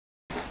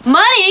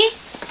Money?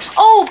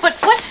 Oh, but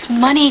what's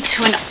money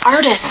to an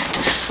artist?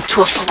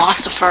 To a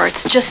philosopher,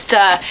 it's just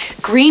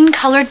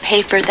green-colored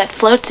paper that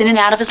floats in and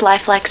out of his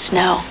life like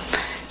snow.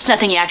 It's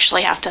nothing you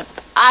actually have to,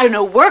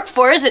 work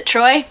for, is it,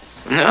 Troy?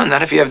 No,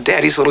 not if you have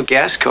Daddy's little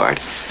gas card.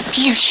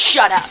 You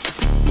shut up.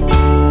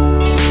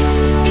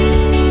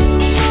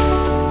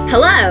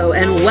 Hello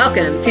and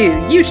welcome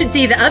to You Should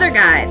See the Other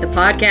Guy, the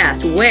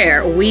podcast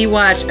where we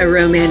watch a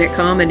romantic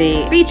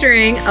comedy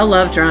featuring a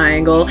love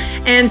triangle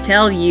and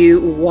tell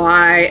you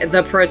why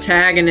the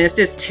protagonist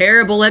is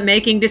terrible at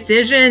making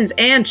decisions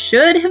and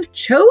should have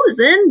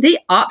chosen the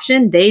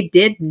option they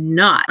did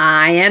not.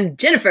 I am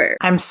Jennifer.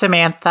 I'm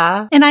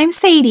Samantha. And I'm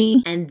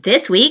Sadie. And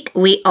this week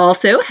we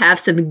also have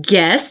some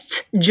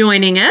guests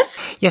joining us.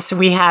 Yes,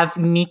 we have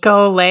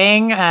Nico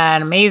Lang,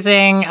 an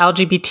amazing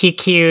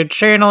LGBTQ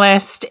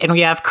journalist, and we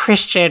have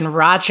Christian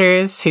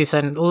Rogers, who's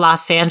a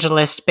Los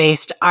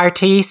Angeles-based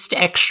artiste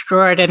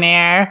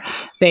extraordinaire.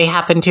 They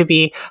happen to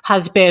be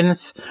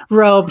husbands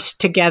robed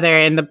together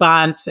in the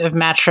bonds of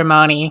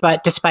matrimony,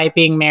 but despite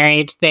being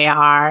married, they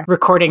are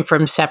recording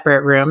from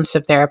separate rooms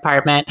of their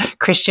apartment.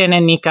 Christian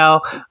and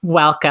Nico,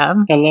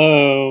 welcome.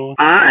 Hello.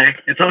 Hi.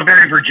 It's all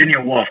very Virginia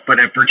Woolf, but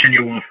if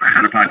Virginia Woolf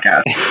had a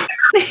podcast.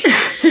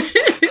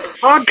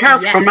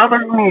 Podcast Yes. from other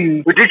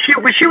room.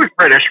 She was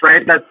British,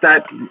 right?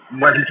 That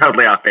wasn't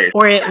totally off base.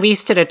 Or at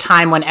least at a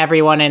time when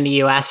everyone in the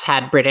U.S.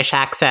 had British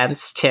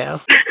accents, too.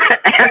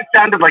 And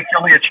sounded like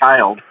only a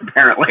child,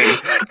 apparently.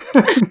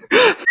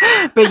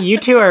 But you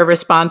two are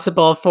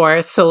responsible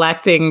for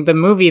selecting the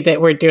movie that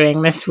we're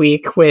doing this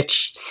week,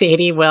 which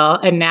Sadie will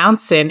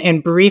announce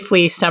and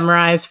briefly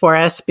summarize for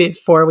us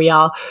before we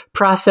all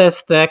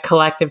process the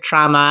collective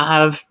trauma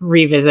of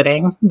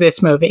revisiting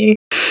this movie.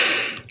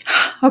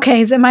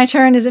 Okay, is it my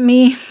turn? Is it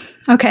me?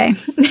 Okay.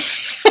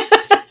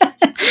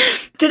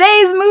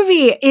 Today's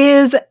movie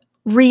is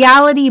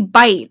Reality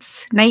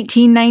Bites,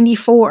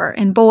 1994.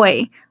 And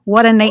boy,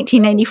 what a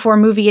 1994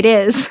 movie it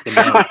is.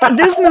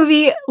 This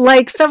movie,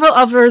 like several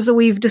others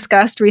we've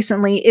discussed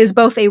recently, is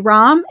both a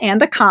rom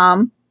and a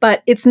com,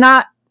 but it's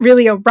not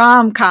really a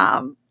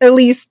rom-com. At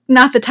least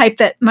not the type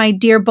that my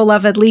dear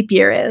beloved Leap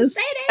Year is.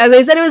 As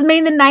I said, it was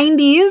made in the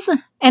 90s,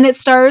 and it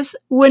stars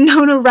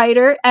Winona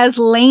Ryder as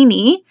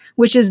Lainey,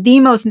 which is the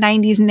most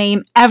 90s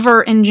name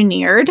ever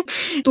engineered.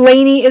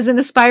 Lainey is an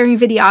aspiring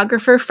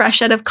videographer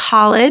fresh out of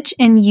college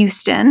in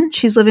Houston.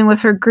 She's living with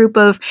her group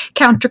of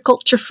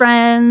counterculture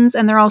friends,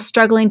 and they're all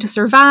struggling to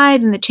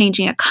survive in the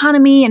changing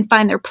economy and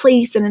find their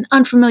place in an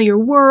unfamiliar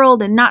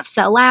world and not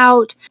sell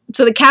out.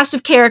 So the cast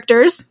of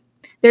characters: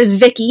 there's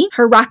Vickie,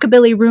 her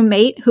rockabilly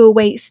roommate who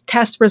awaits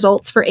test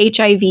results for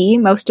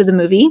HIV most of the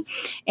movie,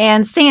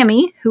 and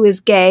Sammy, who is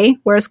gay,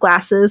 wears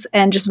glasses,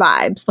 and just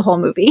vibes the whole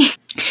movie.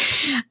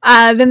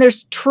 Then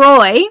there's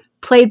Troy,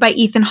 played by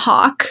Ethan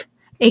Hawke,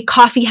 a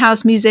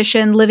coffeehouse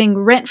musician living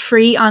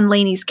rent-free on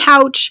Lainey's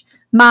couch,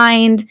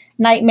 mind,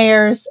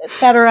 nightmares,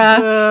 etc.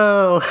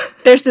 Oh.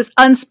 There's this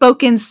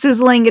unspoken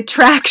sizzling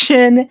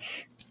attraction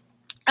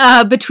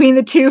between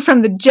the two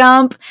from the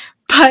jump,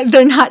 but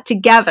they're not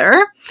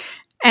together.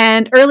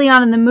 And early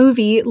on in the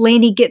movie,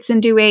 Lainey gets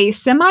into a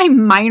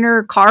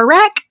semi-minor car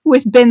wreck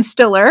with Ben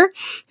Stiller,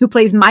 who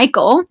plays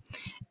Michael,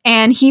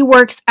 and he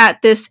works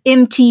at this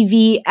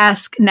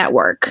MTV-esque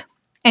network.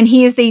 And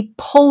he is the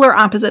polar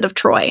opposite of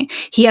Troy.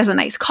 He has a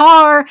nice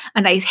car,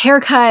 a nice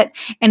haircut,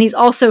 and he's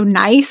also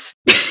nice.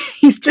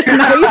 He's just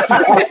nice.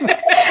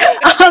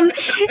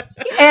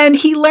 And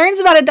he learns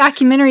about a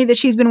documentary that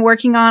she's been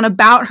working on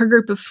about her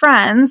group of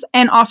friends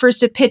and offers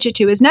to pitch it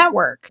to his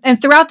network.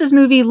 And throughout this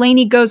movie,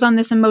 Lainey goes on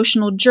this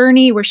emotional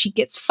journey where she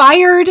gets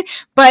fired,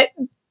 but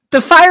the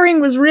firing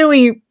was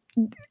really...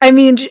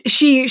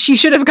 she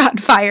should have gotten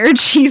fired.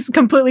 She's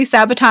completely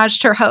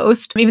sabotaged her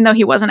host, even though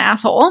he was an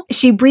asshole.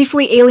 She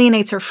briefly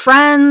alienates her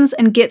friends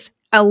and gets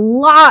a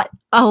lot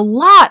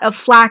of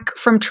flack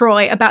from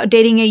Troy about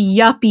dating a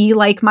yuppie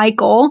like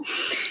Michael.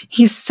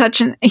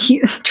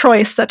 Troy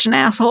is such an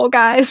asshole,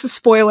 guys.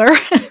 Spoiler.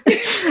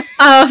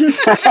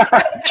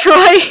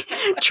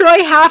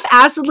 Troy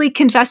half-assedly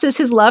confesses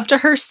his love to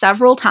her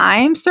several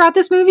times throughout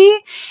this movie.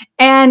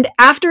 And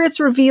after it's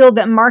revealed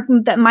that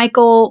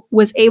Michael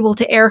was able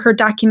to air her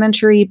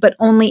documentary, but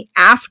only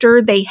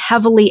after they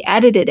heavily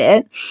edited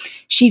it,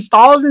 she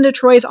falls into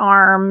Troy's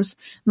arms.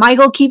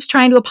 Michael keeps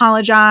trying to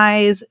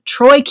apologize.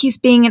 Troy keeps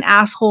being an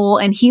asshole,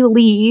 and he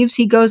leaves.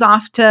 He goes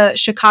off to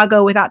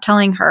Chicago without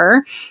telling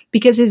her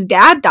because his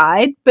dad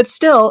died, but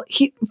still,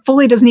 he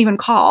fully doesn't even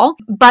call.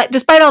 But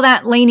despite all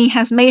that, Lainey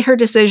has made her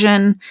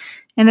decision,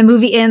 and the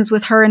movie ends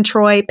with her and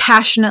Troy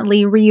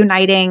passionately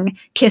reuniting,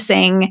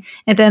 kissing,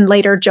 and then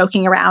later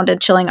joking around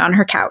and chilling on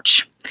her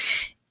couch.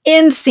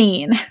 End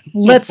scene.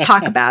 Let's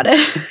talk about it.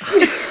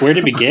 Where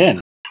to begin?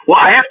 Well,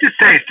 I have to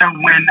say, so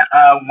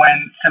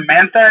when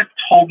Samantha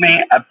told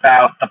me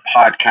about the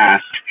podcast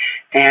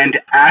and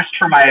asked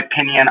for my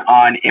opinion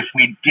on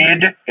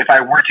if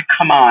I were to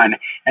come on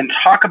and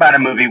talk about a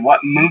movie, what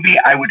movie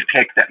I would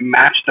pick that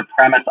matched the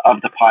premise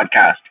of the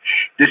podcast.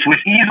 This was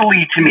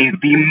easily, to me,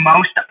 the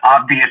most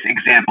obvious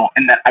example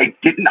in that I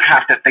didn't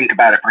have to think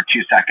about it for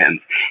 2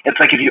 seconds. It's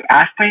like if you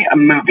asked me a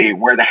movie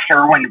where the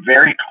heroine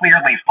very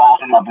clearly falls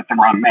in love with the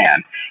wrong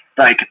man,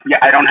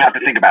 I don't have to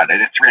think about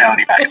it. It's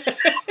reality-based.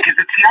 Because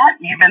it's not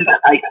even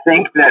that I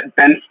think that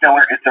Ben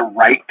Stiller is the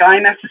right guy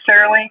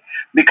necessarily,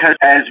 because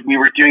as we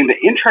were doing the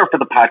intro for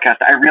the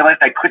podcast, I realized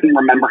I couldn't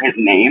remember his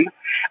name,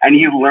 and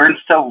you learn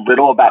so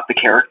little about the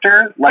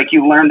character. Like,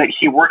 you learn that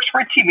he works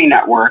for a TV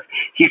network.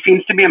 He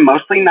seems to be a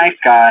mostly nice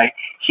guy.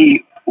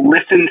 He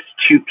listens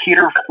to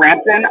Peter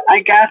Frampton, I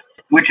guess,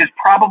 which is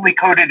probably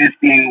coded as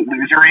being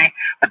losery,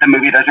 but the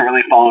movie doesn't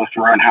really follow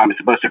through on how I'm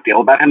supposed to feel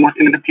about him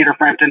listening to Peter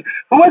Frampton,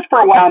 who was for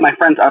a while my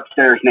friend's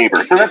upstairs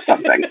neighbor, so that's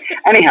something.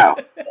 Anyhow,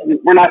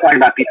 we're not talking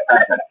about Peter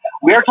Frampton.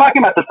 We are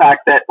talking about the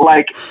fact that,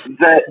 like,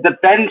 the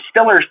Ben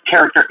Stiller's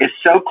character is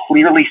so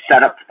clearly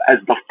set up as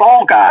the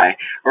fall guy,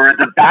 or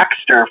the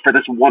Baxter for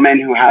this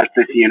woman who has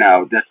this,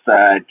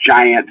 this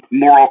giant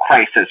moral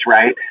crisis,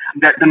 right?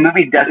 That the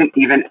movie doesn't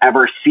even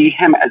ever see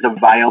him as a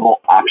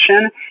viable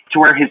option, to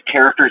where his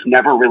character is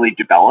never really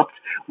developed,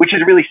 which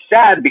is really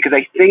sad, because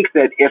I think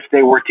that if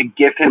they were to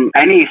give him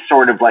any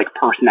sort of like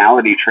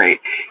personality trait,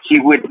 he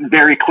would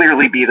very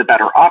clearly be the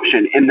better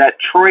option, in that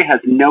Troy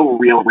has no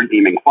real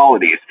redeeming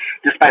qualities,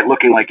 despite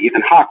looking like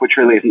Ethan Hawke, which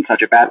really isn't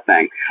such a bad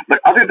thing. But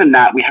other than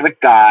that, we have a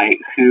guy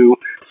who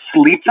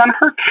sleeps on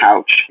her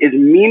couch, is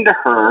mean to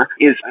her,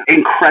 is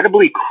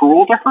incredibly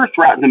cruel to her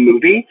throughout the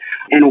movie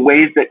in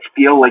ways that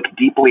feel like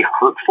deeply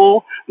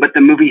hurtful, but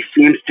the movie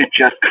seems to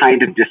just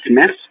kind of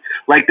dismiss.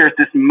 Like, there's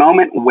this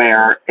moment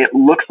where it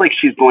looks like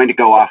she's going to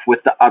go off with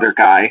the other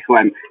guy, who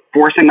I'm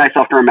forcing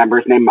myself to remember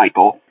his name,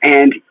 Michael,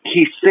 and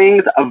he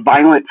sings a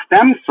violent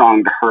femme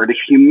song to her to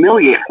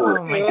humiliate her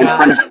in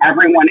front of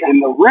everyone in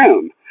the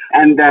room.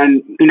 And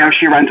then,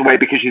 she runs away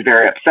because she's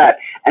very upset.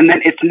 And then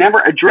it's never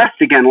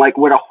addressed again, like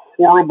what a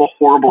horrible,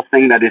 horrible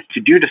thing that is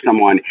to do to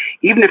someone,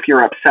 even if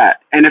you're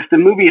upset. And if the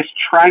movie is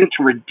trying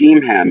to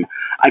redeem him,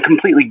 I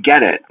completely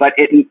get it. But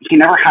he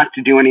never has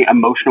to do any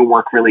emotional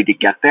work really to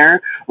get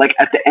there. Like,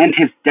 at the end,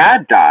 his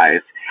dad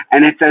dies,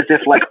 and it's as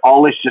if, like,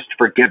 all is just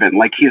forgiven.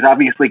 Like, he's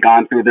obviously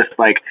gone through this,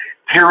 like,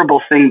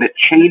 terrible thing that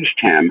changed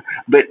him,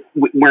 but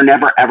we're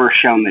never ever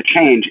shown the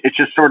change. It's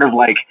just sort of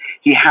like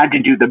he had to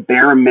do the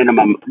bare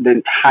minimum the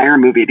entire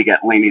movie to get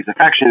Lainey's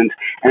affections,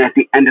 and at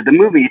the end of the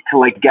movie, to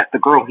like get the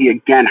girl, he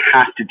again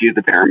has to do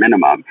the bare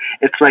minimum.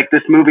 It's like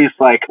this movie is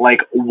like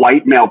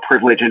white male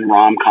privilege in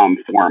rom-com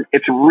form.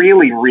 It's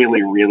really,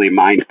 really, really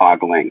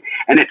mind-boggling,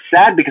 and it's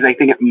sad because I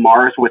think it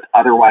mars with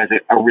otherwise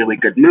a really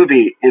good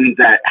movie, in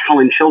that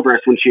Helen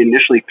Childress, when she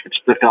initially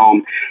pitched the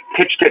film,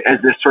 pitched it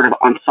as this sort of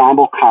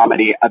ensemble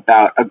comedy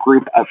about a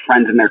group of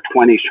friends in their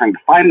 20s trying to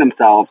find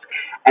themselves,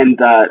 and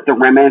the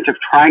romantic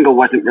triangle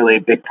wasn't really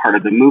a big part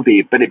of the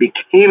movie, but it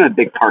became a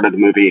big part of the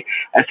movie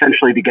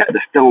essentially to get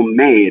the film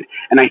made.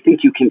 And I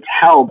think you can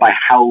tell by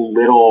how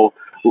little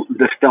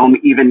the film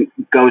even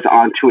goes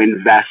on to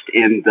invest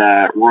in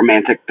the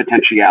romantic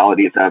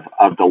potentialities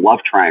of the love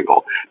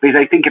triangle. Because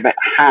I think if it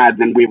had,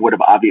 then we would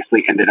have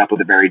obviously ended up with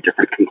a very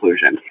different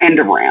conclusion. End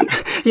of rant.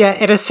 Yeah,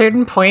 at a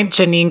certain point,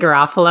 Janeane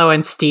Garofalo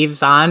and Steve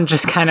Zahn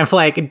just kind of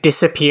like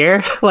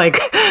disappear. Like,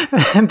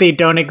 they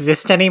don't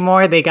exist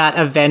anymore. They got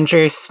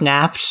Avengers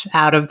snapped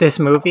out of this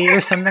movie or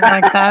something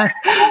like that.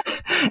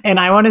 And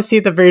I want to see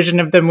the version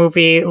of the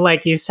movie,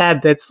 like you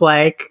said, that's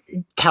like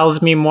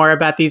tells me more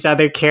about these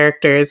other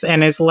characters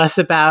and is less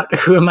about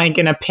who am I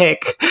going to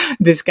pick,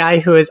 this guy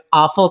who is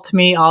awful to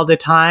me all the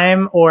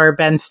time or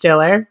Ben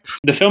Stiller.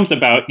 The film's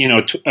about,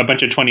 a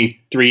bunch of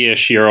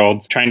 23-ish year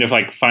olds trying to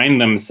like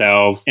find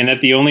themselves. And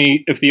if the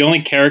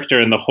only character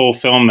in the whole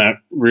film that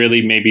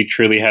really maybe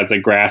truly has a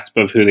grasp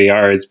of who they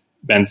are is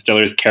Ben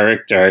Stiller's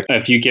character,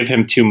 if you give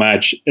him too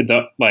much,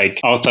 all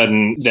of a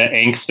sudden the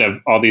angst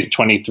of all these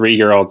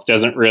 23-year-olds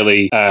doesn't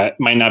really,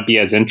 might not be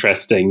as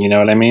interesting. You know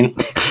what I mean?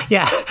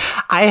 Yeah.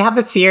 I have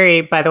a theory,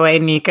 by the way,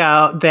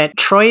 Nico, that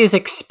Troy is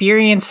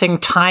experiencing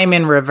time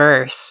in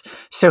reverse.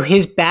 So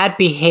his bad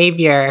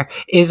behavior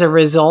is a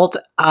result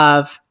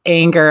of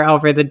anger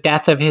over the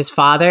death of his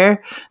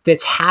father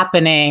that's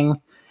happening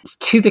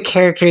to the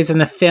characters in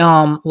the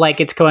film like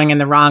it's going in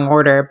the wrong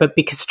order, but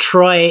because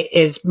Troy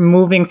is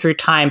moving through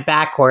time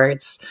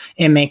backwards,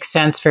 it makes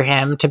sense for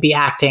him to be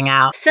acting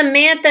out.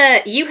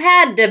 Samantha, you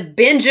had to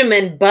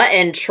Benjamin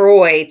Button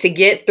Troy to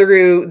get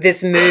through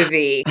this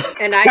movie,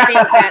 and I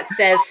think that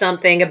says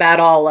something about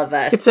all of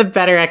us. It's a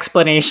better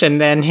explanation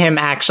than him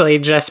actually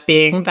just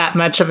being that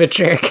much of a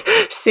jerk.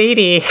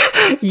 Sadie,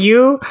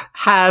 you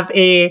have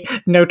a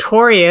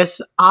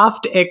notorious,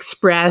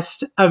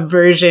 oft-expressed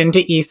aversion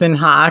to Ethan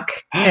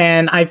Hawke.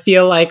 And I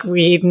feel like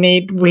we've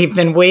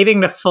been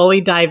waiting to fully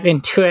dive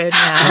into it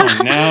now.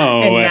 Oh,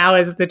 no. And now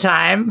is the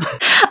time.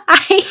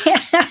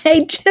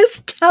 I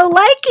just don't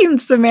like him,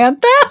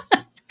 Samantha.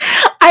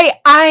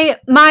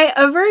 My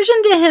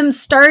aversion to him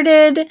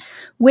started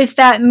with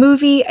that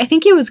movie, I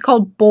think it was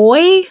called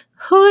Boy,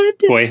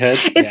 Boyhood.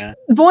 It's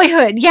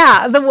Boyhood.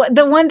 Yeah,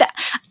 the one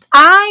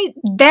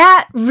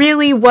that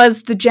really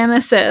was the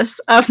genesis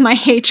of my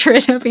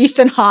hatred of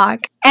Ethan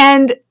Hawke.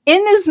 And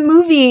in this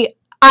movie,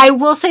 I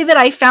will say that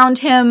I found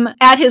him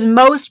at his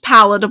most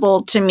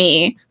palatable to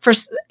me,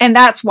 and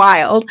that's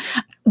wild.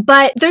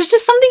 But there's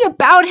just something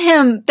about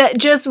him that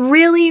just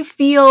really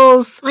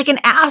feels like an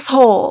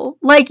asshole.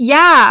 Like,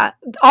 yeah,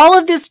 all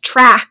of this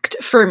tracked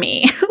for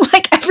me.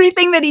 Like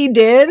everything that he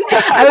did,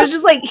 I was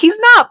just like, he's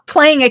not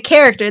playing a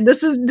character.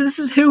 This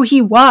is who he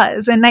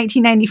was in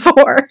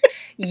 1994.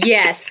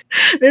 Yes.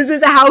 This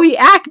is how he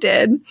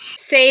acted.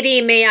 Sadie,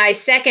 may I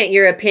second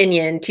your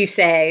opinion to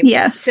say,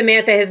 yes,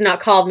 Samantha has not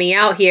called me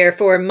out here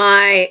for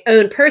my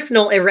own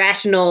personal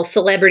irrational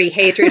celebrity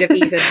hatred of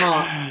Ethan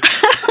Hawke.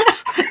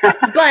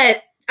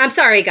 But I'm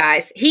sorry,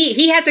 guys.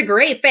 He has a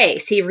great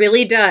face. He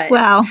really does.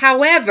 Wow.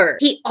 However,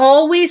 he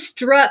always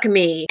struck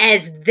me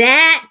as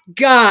that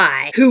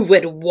guy who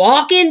would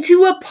walk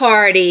into a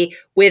party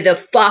with a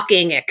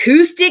fucking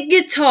acoustic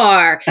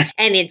guitar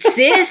and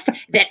insist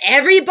that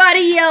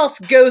everybody else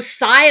go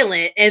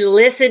silent and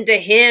listen to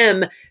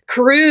him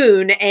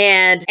croon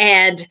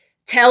and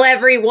tell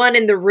everyone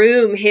in the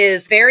room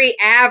his very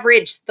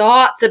average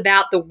thoughts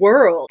about the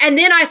world. And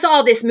then I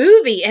saw this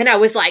movie and I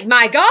was like,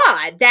 my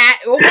God,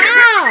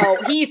 wow,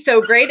 he's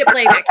so great at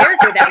playing that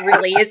character. That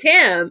really is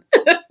him.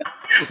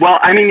 Well,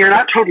 I mean, you're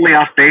not totally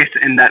off base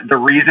in that the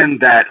reason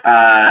that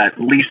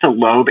Lisa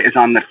Loeb is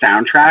on the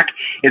soundtrack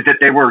is that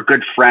they were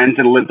good friends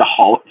and lived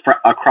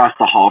across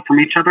the hall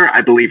from each other,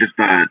 I believe is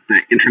the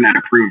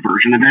internet-approved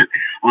version of it,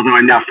 although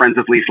I'm now friends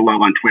with Lisa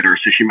Loeb on Twitter,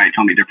 so she might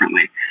tell me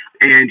differently.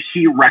 And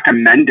he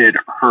recommended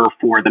her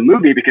for the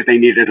movie because they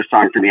needed a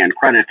song for the end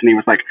credits, and he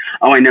was like,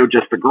 oh, I know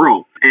just the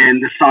girl.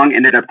 And the song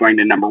ended up going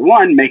to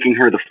 #1, making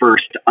her the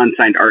first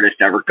unsigned artist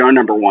to ever go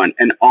 #1.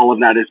 And all of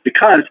that is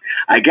because,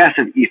 I guess,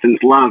 of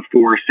Ethan's love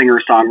for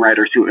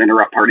singer-songwriters who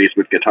interrupt parties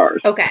with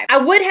guitars. Okay. I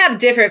would have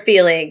different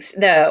feelings,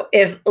 though,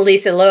 if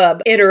Lisa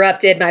Loeb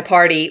interrupted my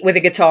party with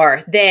a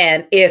guitar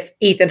than if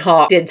Ethan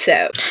Hawke did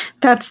so.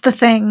 That's the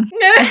thing.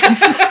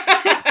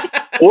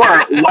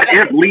 Or what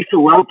if Lisa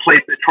Loeb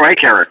played the Troy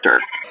character?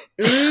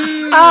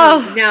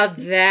 Now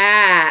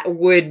that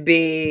would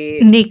be...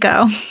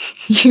 Nico,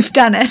 you've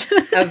done it.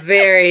 A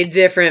very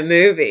different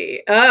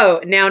movie. Oh,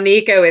 now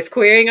Nico is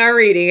queering our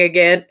reading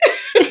again.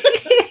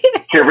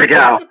 Here we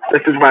go.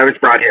 This is why I was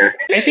brought here.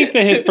 I think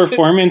that his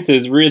performance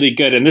is really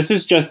good. And this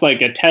is just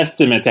like a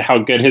testament to how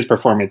good his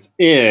performance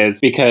is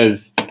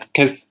because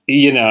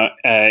you know,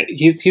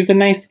 he's a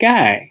nice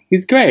guy.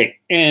 He's great.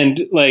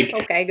 And like,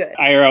 okay, good.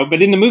 IRL,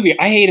 but in the movie,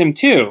 I hate him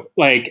too.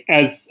 Like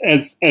as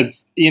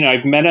you know,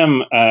 I've met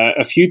him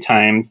a few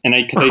times, and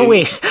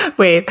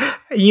wait,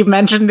 you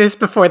mentioned this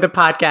before the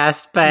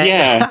podcast, but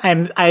yeah.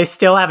 I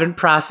still haven't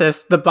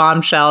processed the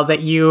bombshell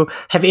that you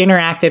have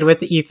interacted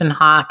with Ethan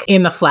Hawke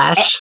in the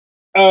flesh.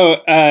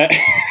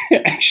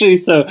 Actually,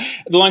 so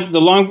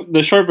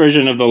the short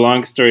version of the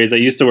long story is I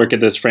used to work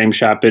at this frame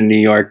shop in New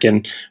York,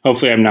 and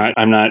hopefully I'm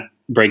not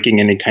breaking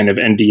any kind of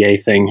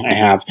NDA thing I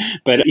have,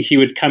 but he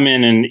would come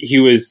in and he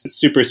was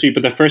super sweet.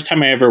 But the first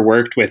time I ever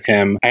worked with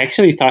him, I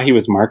actually thought he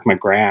was Mark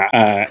McGrath.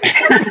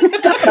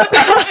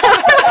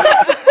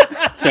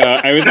 So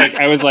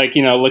I was like,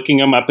 you know, looking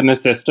him up in the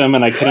system,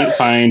 and I couldn't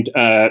find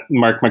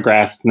Mark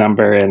McGrath's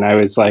number, and I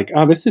was like,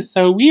 oh, this is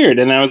so weird.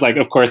 And I was like,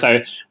 of course,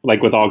 I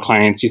like with all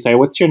clients, you say,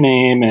 what's your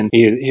name? And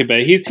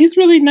he's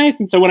really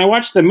nice. And so when I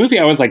watched the movie,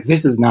 I was like,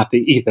 this is not the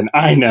Ethan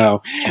I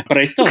know, but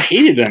I still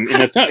hated him in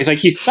the film. It's like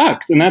he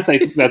sucks, and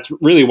that's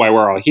really why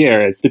we're all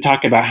here, is to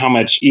talk about how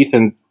much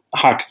Ethan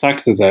Hawke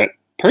sucks as a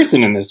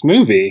person in this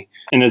movie,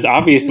 and is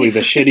obviously the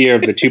shittier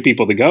of the two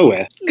people to go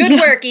with. Good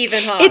work,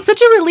 Ethan Hawke. It's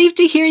such a relief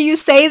to hear you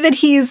say that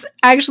he's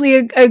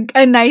actually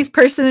a nice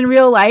person in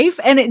real life,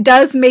 and it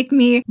does make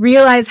me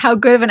realize how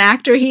good of an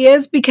actor he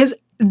is, because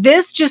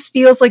this just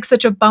feels like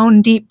such a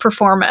bone deep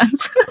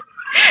performance.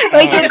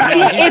 Like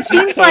it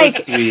seems so like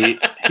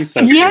sweet. He's so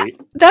yeah, sweet.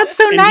 That's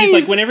so and nice.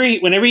 He's like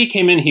whenever he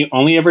came in, he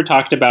only ever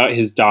talked about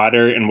his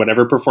daughter and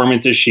whatever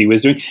performances she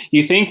was doing.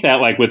 You think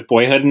that like with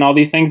Boyhood and all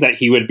these things that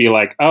he would be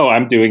like, oh,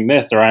 I'm doing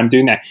this or I'm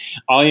doing that.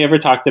 All he ever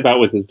talked about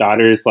was his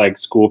daughter's like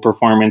school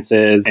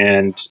performances,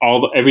 and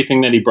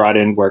everything that he brought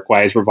in work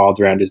wise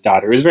revolved around his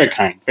daughter. It was very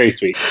kind, very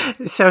sweet.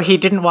 So he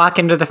didn't walk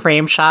into the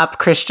frame shop,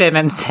 Christian,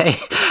 and say,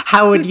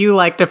 "How would you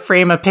like to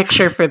frame a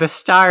picture for the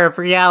star of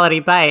Reality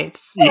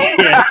Bites?"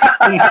 Yeah.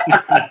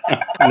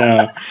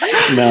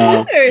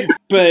 No.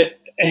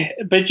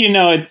 But you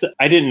know,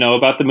 I didn't know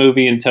about the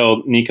movie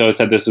until Nico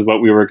said this is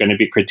what we were going to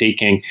be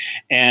critiquing,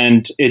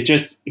 and it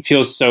just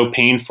feels so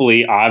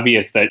painfully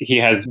obvious that he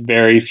has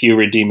very few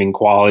redeeming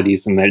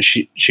qualities and that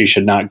she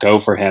should not go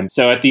for him.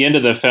 So at the end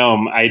of the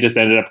film, I just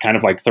ended up kind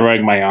of like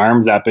throwing my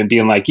arms up and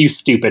being like, "You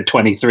stupid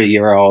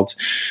 23-year-old,"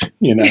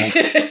 you know.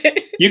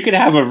 You could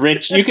have a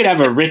rich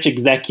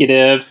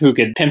executive who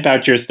could pimp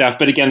out your stuff.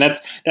 But again,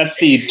 that's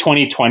the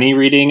 2020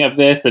 reading of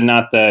this and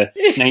not the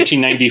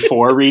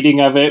 1994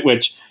 reading of it,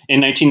 which in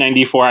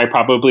 1994, I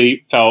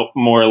probably felt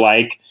more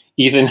like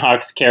Ethan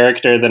Hawke's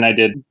character than I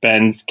did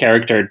Ben's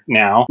character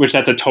now, which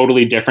that's a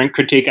totally different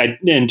critique.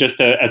 And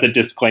just as a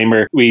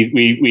disclaimer,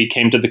 we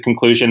came to the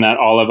conclusion that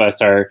all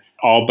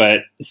but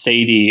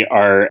Sadie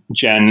are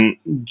Gen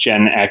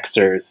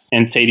Xers.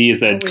 And Sadie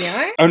is We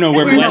are? Oh, no,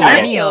 we're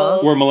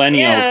millennials. We're millennials.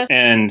 Yeah.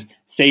 And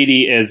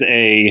Sadie is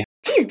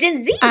She's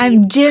Gen Z.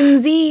 I'm Gen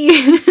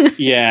Z.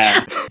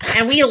 yeah.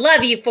 And we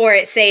love you for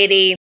it,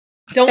 Sadie.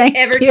 Don't Thank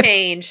ever you.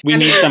 change. We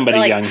need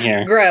somebody young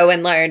here. Grow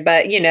and learn,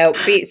 but,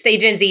 stay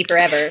Gen Z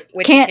forever.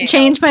 Which you Can't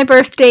change my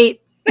birth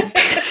date.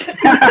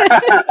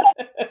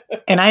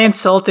 And I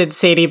insulted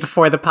Sadie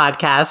before the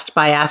podcast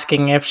by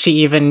asking if she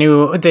even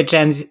knew the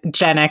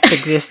Gen X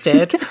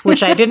existed,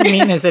 which I didn't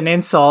mean as an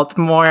insult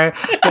more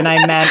than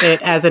I meant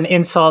it as an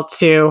insult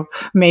to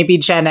maybe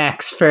Gen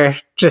X for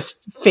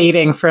just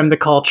fading from the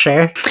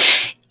culture.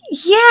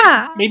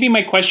 Yeah. Maybe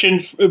my question,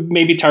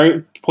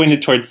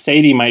 pointed towards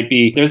Sadie, might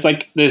be there's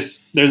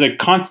a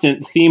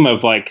constant theme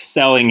of like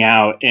selling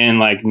out and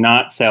like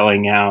not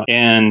selling out,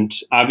 and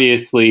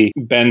obviously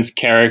Ben's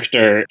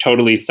character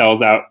totally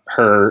sells out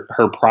her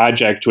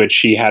project, which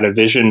she had a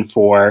vision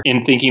for,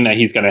 in thinking that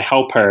he's going to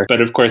help her. But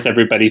of course,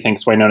 everybody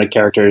thinks Winona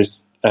character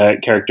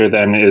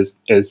then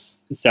is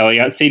selling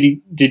out.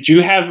 Sadie, did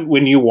you have,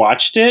 when you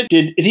watched it,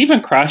 did it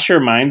even cross your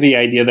mind the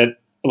idea that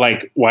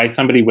like why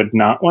somebody would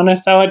not want to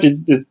sell it?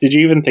 Did you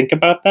even think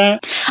about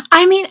that?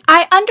 I mean,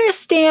 I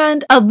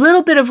understand a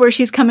little bit of where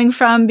she's coming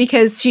from,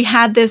 because she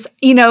had this,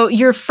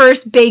 your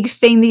first big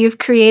thing that you've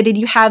created,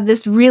 you have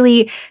this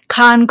really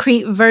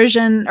concrete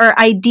version or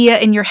idea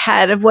in your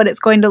head of what it's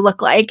going to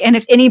look like. And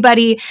if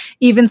anybody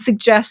even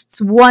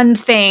suggests one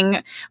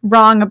thing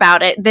wrong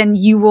about it, then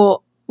you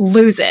will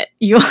lose it.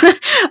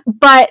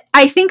 But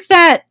I think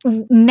that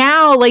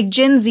now, like,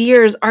 Gen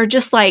Zers are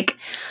just like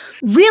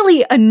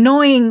really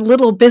annoying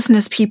little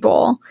business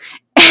people,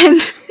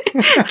 and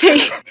they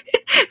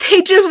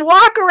just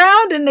walk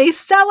around and they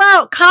sell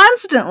out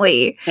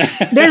constantly.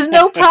 There's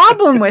no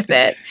problem with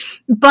it.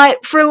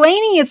 But for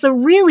Lainey, it's a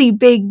really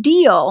big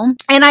deal.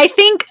 And I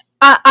think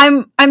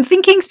I'm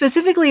thinking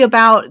specifically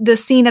about the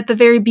scene at the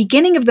very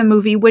beginning of the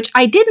movie, which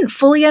I didn't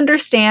fully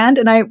understand,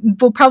 and I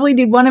will probably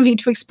need one of you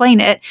to explain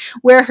it,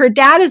 where her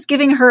dad is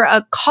giving her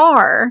a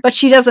car, but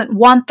she doesn't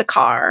want the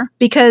car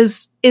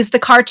because is the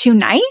car too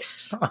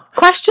nice?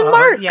 Question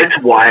mark? Yes.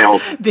 It's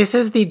wild. This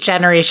is the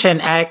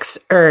Generation X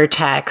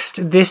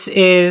text. This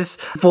is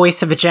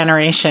voice of a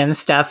generation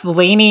stuff.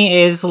 Lainey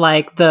is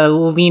like the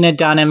Lena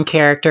Dunham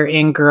character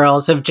in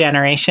Girls of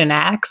Generation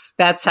X.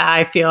 That's how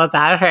I feel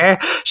about her.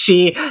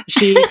 She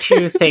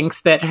too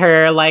thinks that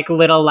her like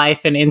little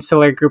life and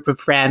insular group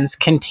of friends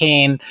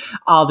contain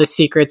all the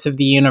secrets of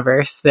the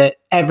universe that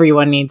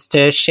everyone needs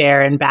to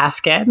share and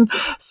bask in.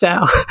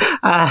 So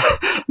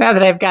now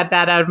that I've got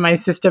that out of my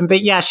system,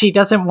 but yeah, she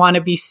doesn't want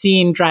to be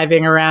seen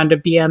driving around a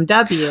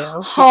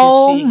BMW.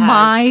 Oh she has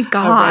my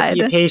God.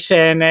 a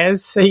reputation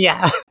as,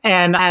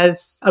 and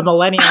as a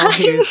millennial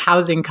whose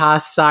housing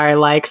costs are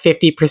like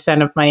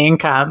 50% of my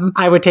income,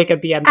 I would take a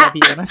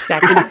BMW in a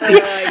second.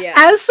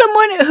 As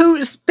someone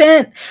who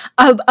spent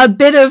a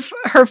bit of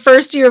her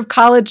first year of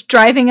college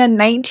driving a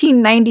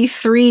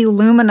 1993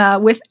 Lumina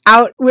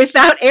without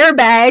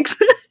airbags,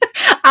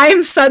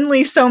 I'm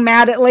suddenly so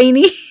mad at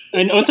Lainey.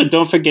 And also,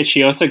 don't forget,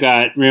 she also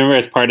remember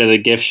as part of the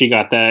gift, she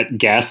got that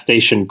gas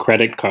station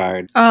credit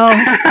card. Oh,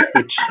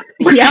 which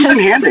yes. Comes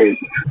in handy.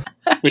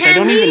 Which I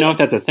don't even know if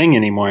that's a thing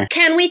anymore.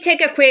 Can we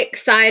take a quick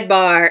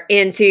sidebar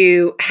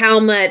into how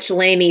much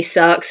Lainey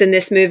sucks in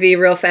this movie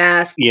real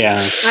fast?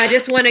 Yeah. I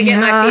just want to get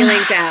my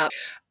feelings out.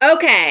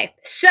 Okay,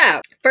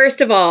 so first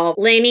of all,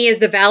 Lainey is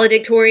the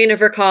valedictorian of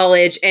her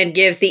college and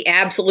gives the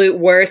absolute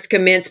worst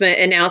commencement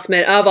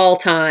announcement of all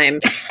time.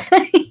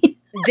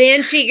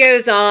 Then she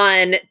goes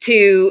on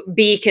to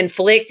be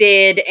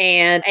conflicted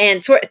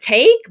and sort of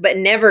take, but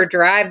never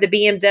drive the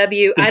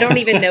BMW. I don't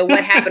even know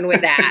what happened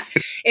with that.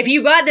 If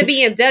you got the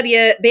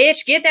BMW,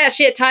 bitch, get that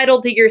shit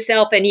titled to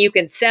yourself and you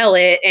can sell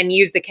it and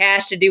use the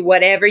cash to do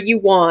whatever you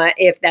want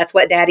if that's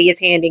what daddy is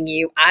handing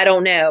you. I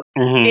don't know.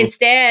 Mm-hmm.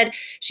 Instead,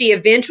 she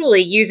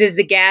eventually uses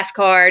the gas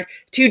card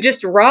to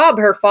just rob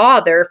her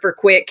father for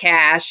quick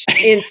cash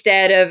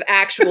instead of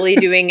actually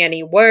doing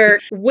any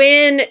work.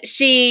 When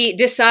she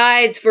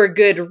decides for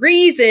good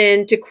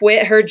reason to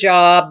quit her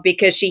job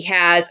because she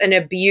has an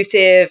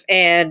abusive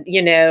and,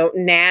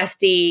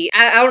 nasty,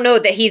 I don't know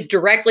that he's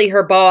directly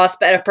her boss,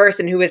 but a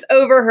person who is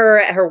over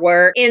her at her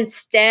work,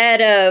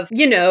 instead of,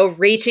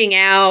 reaching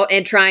out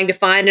and trying to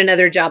find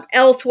another job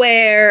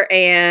elsewhere.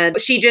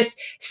 And she just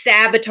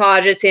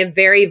sabotages him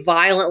very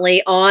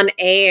violently on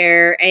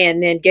air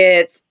and then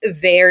gets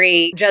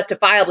very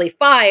justifiably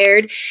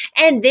fired.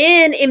 And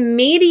then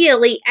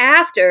immediately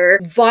after,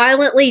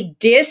 violently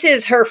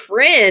disses her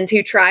friend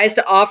who tries to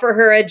to offer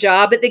her a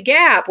job at the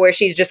Gap where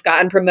she's just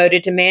gotten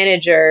promoted to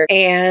manager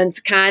and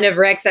kind of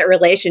wrecks that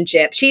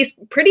relationship. She's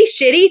pretty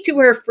shitty to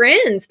her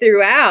friends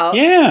throughout.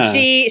 Yeah.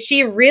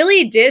 She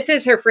really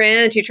disses her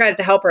friend who tries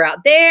to help her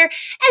out there.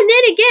 And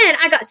then again,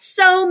 I got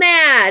so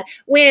mad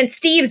when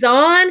Steve's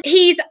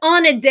he's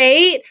on a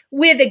date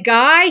with a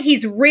guy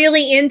he's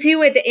really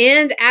into at the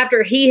end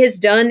after he has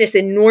done this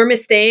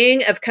enormous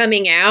thing of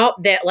coming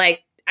out that,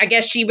 like, I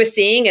guess she was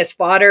seeing as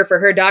fodder for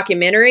her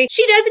documentary.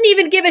 She doesn't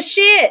even give a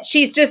shit.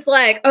 She's just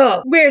like,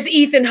 oh, where's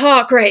Ethan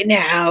Hawke right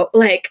now?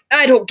 Like,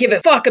 I don't give a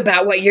fuck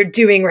about what you're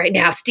doing right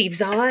now, Steve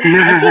Zahn.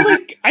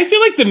 I feel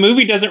like the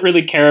movie doesn't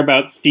really care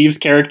about Steve's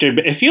character,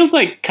 but it feels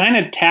like kind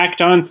of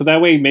tacked on so that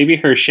way maybe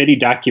her shitty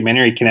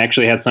documentary can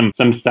actually have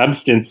some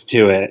substance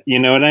to it. You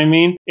know what I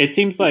mean? It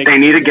seems like they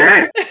need a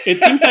guy.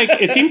 It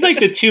seems like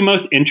the two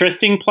most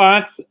interesting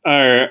plots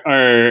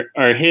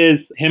are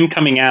him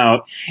coming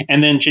out,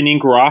 and then Janeane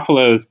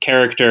Garofalo's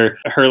character,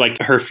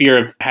 her fear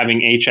of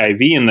having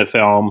HIV in the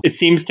film. It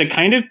seems to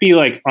kind of be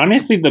like,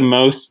 honestly,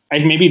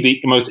 maybe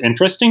the most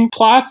interesting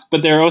plots,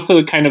 but they're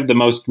also kind of the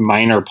most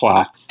minor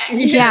plots.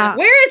 Yeah.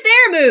 Where is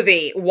their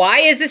movie? Why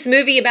is this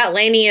movie about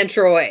Lainey and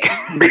Troy?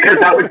 Because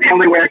that was the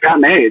only way it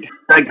got made.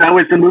 Like, that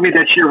was the movie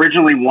that she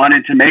originally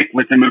wanted to make,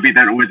 was the movie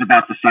that was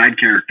about the side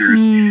characters.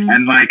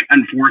 And, like,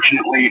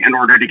 unfortunately, in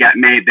order to get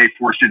made, they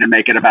forced her to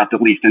make it about the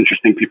least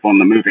interesting people in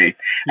the movie.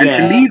 And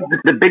to me,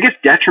 the biggest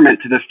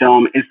detriment to the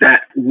film is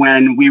that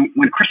when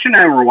Christian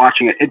and I were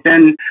watching it, it's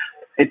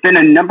been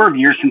a number of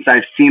years since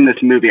I've seen this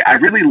movie. I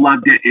really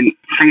loved it in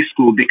high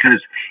school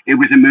because it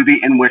was a movie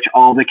in which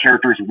all the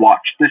characters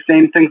watched the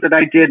same things that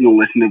I did and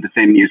listened to the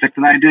same music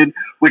that I did,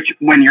 which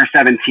when you're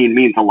 17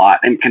 means a lot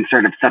and can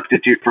sort of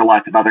substitute for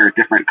lots of other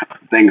different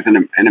things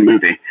in a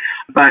movie.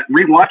 But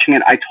rewatching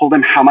it, I told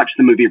him how much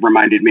the movie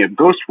reminded me of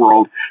Ghost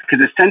World,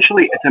 because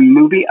essentially it's a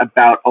movie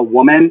about a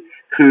woman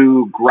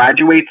who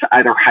graduates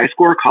either high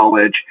school or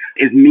college,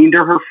 is mean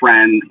to her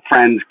friends,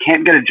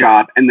 can't get a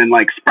job, and then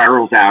like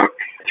spirals out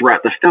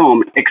throughout the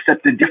film,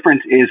 except the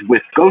difference is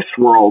with Ghost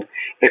World,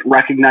 it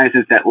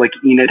recognizes that like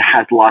Enid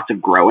has lots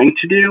of growing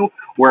to do,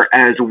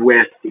 whereas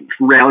with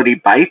Reality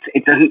Bites,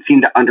 it doesn't seem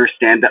to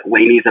understand that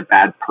Lainey's a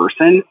bad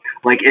person.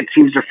 Like, it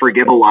seems to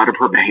forgive a lot of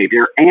her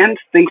behavior and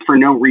think for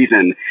no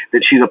reason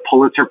that she's a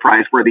Pulitzer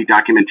Prize-worthy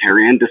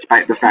documentarian,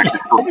 despite the fact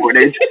that her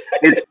footage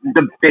is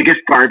the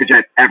biggest garbage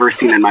I've ever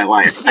seen in my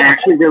life. I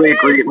actually really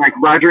agree. Like,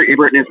 Roger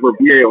Ebert in his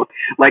review,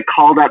 like,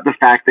 called out the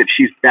fact that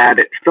she's bad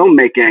at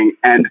filmmaking,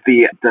 and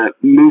the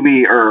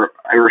movie or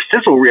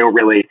sizzle reel,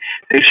 really,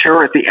 they show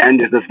her at the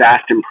end is a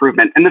vast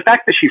improvement. And the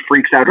fact that she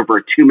freaks out over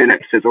a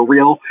 2-minute sizzle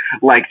reel,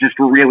 like, just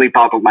really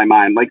boggled my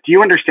mind. Like, do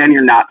you understand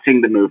you're not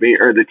seeing the movie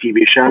or the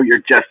TV show? You're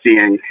just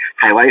seeing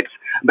highlights.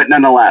 But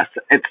nonetheless,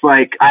 it's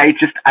like, I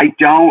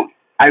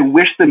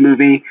wish the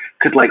movie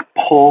could, like,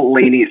 pull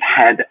Lainey's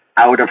head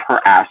out of her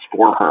ass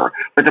for her.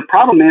 But the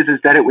problem is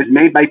that it was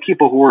made by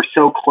people who are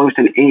so close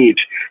in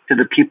age to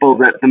the people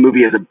that the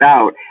movie is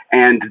about,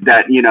 and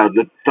that, you know,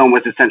 the film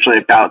was essentially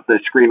about the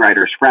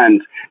screenwriter's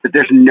friends, that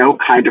there's no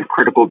kind of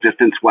critical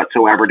distance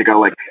whatsoever to go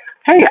like,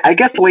 hey, I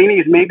guess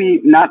Lainey's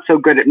maybe not so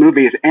good at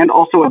movies and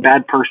also a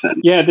bad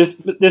person. Yeah,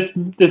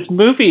 this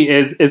movie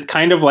is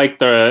kind of like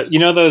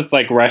those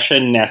like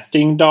Russian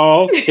nesting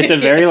dolls. It's a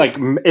very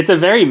it's a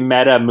very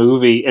meta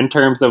movie in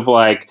terms of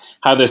like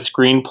how the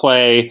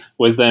screenplay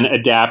was then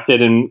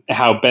adapted and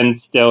how Ben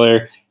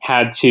Stiller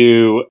had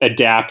to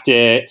adapt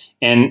it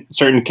and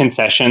certain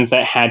concessions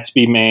that had to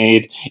be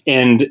made,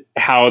 and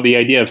how the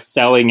idea of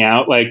selling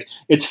out, like,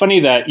 it's funny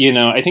that, you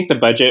know, I think the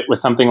budget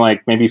was something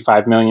like maybe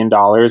 $5 million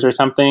or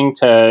something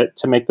to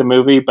make the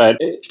movie. But,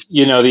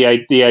 you know, the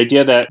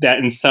idea that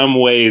in some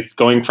ways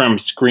going from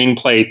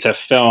screenplay to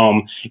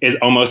film is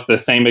almost the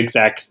same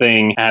exact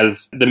thing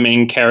as the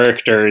main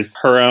character's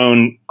her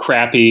own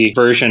crappy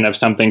version of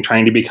something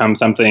trying to become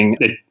something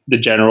that the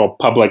general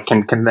public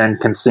can then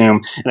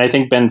consume. And I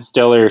think Ben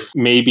Stiller,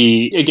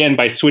 maybe, again,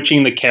 by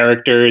switching the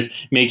characters,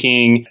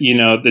 making, you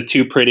know, the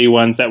two pretty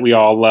ones that we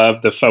all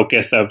love the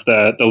focus of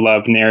the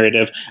love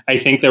narrative, I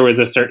think there was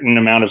a certain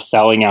amount of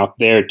selling out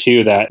there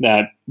too that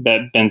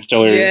Ben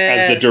Stiller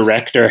as the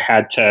director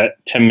had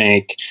to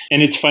make.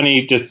 And it's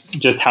funny just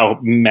how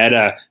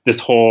meta this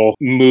whole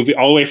movie,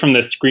 all the way from the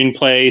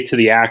screenplay to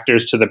the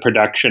actors to the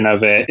production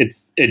of it,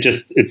 it's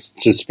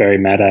just very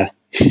meta.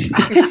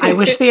 I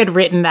wish they had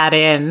written that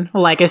in,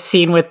 like a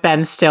scene with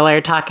Ben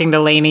Stiller talking to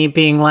Lainey,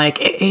 being like,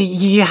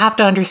 you have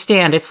to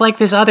understand, it's like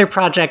this other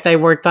project I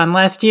worked on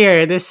last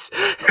year. It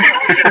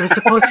was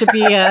supposed to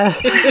be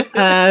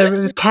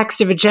a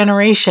text of a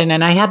generation,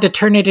 and I had to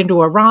turn it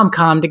into a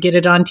rom-com to get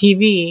it on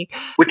TV.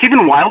 What's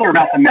even wilder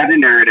about the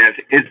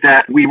meta-narrative is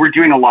that we were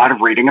doing a lot of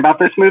reading about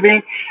this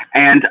movie,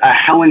 and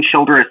Helen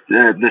Childress,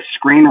 the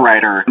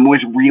screenwriter,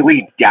 was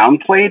really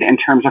downplayed in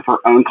terms of her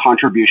own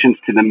contributions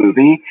to the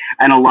movie,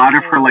 and a lot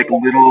of her like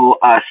little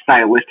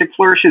stylistic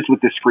flourishes with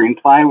the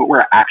screenplay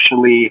were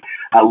actually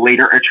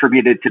later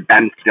attributed to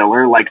Ben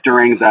Stiller, like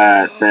during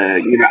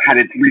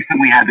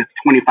recently had this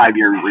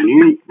 25-year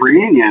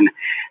reunion.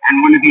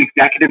 And one of the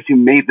executives who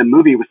made the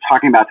movie was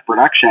talking about the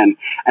production,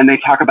 and they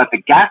talk about the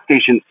gas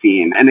station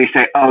scene, and they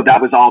say, "Oh, that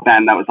was all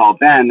Ben. That was all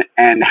Ben."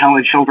 And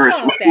Helen Childress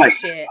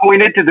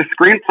pointed to the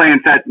screenplay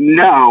and said,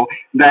 "No,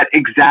 that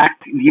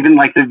exact, even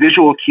like the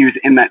visual cues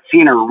in that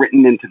scene are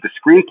written into the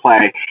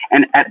screenplay."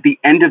 And at the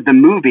end of the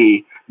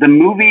movie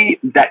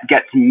that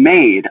gets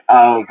made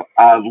of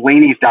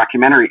Laney's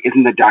documentary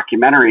isn't a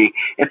documentary.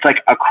 It's like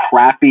a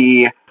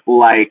crappy,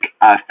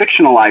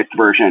 fictionalized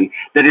version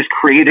that is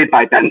created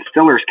by Ben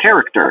Stiller's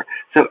character.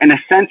 So in a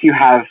sense, you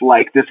have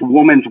like this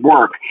woman's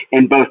work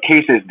in both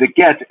cases that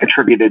gets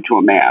attributed to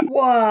a man.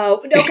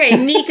 Whoa. Okay,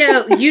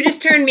 Nico, you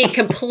just turned me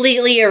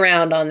completely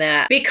around on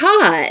that,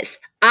 because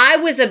I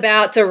was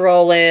about to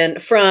roll in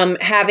from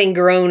having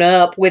grown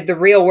up with the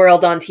Real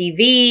World on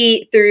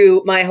TV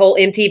through my whole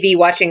MTV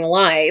watching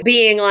life,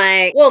 being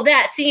like, well,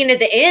 that scene at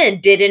the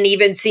end didn't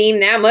even seem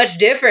that much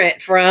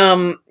different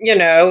from,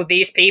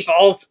 these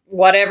people's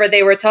whatever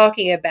they were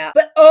talking about.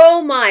 But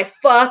oh my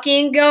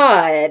fucking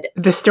God.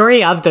 The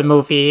story of the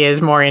movie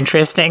is more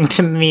interesting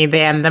to me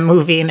than the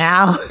movie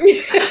now.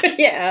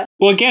 Yeah.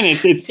 Well, again,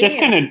 it's just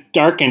kind of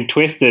dark and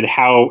twisted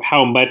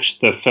how much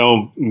the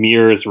film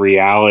mirrors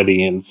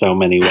reality in so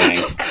many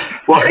ways.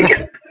 Well,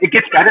 it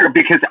gets better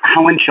because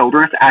Helen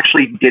Childress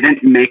actually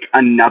didn't make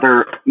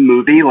another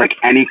movie, like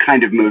any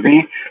kind of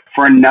movie,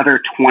 for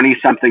another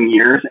 20-something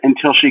years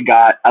until she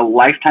got a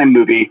Lifetime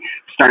movie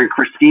starring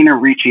Christina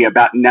Ricci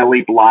about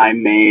Nellie Bly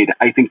made,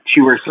 I think,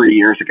 2 or 3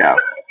 years ago.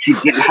 She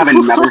didn't have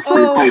another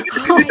screenplay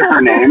attributed to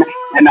her name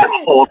in that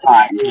whole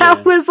time.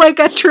 That was like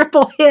a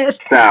triple hit.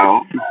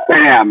 So,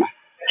 bam.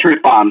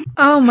 Truth bomb.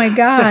 Oh my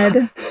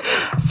God.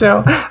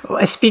 So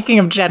speaking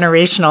of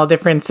generational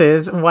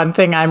differences, one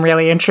thing I'm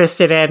really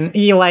interested in,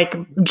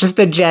 just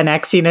the Gen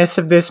Xiness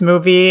of this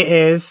movie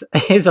is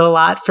a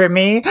lot for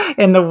me.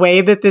 And the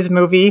way that this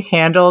movie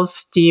handles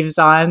Steve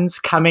Zahn's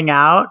coming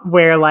out,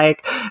 where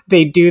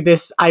they do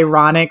this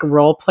ironic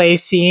role play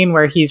scene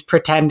where he's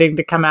pretending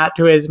to come out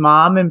to his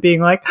mom and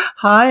being like,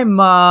 "Hi,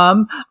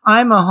 Mom,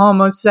 I'm a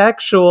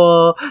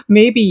homosexual.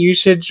 Maybe you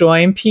should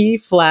join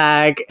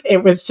PFLAG."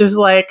 It was just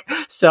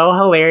so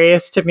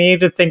hilarious to me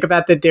to think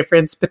about the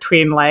difference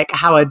between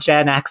how a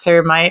Gen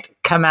Xer might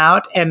come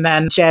out and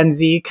then Gen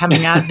Z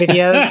coming out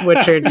videos,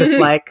 which are just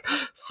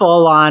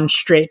full on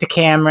straight to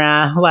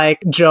camera,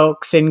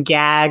 jokes and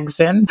gags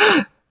and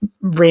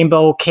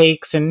rainbow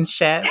cakes and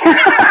shit.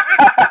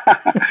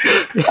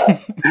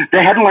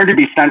 They hadn't learned to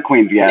be stunt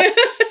queens yet.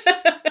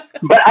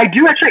 But I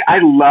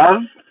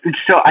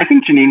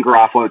think Janeane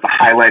Garofalo is the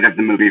highlight of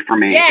the movie for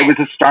me. Yes. It was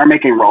a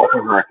star-making role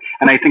for her,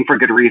 and I think for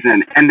good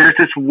reason. And there's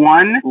this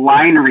one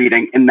line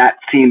reading in that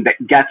scene that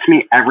gets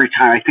me every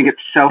time. I think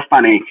it's so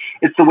funny.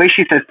 It's the way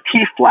she says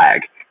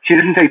P-flag. She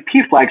doesn't say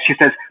P-flag, she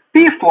says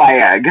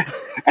P-flag.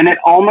 And it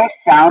almost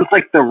sounds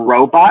like the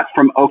robot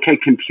from OK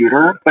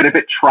Computer, but if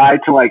it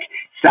tried to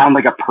sound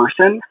like a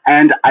person,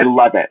 and I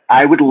love it.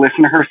 I would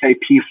listen to her say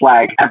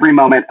P-flag every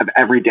moment of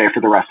every day for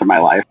the rest of my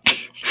life.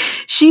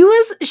 She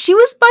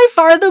was by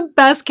far the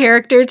best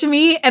character to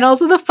me, and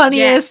also the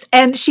funniest,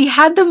 and she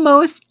had the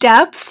most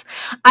depth.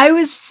 I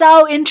was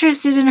so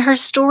interested in her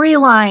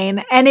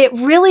storyline, and it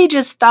really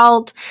just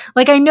felt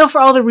I know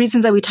for all the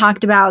reasons that we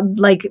talked about,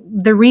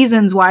 the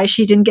reasons why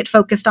she didn't get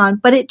focused on,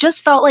 but it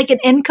just felt like an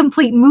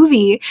incomplete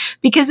movie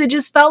because it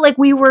just felt like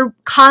we were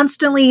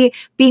constantly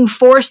being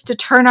forced to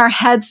turn our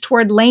heads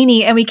toward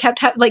Laney, and we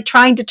kept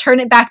trying to turn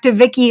it back to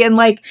Vickie, and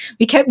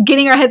we kept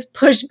getting our heads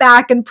pushed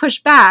back and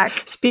pushed back.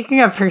 Speaking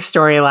of her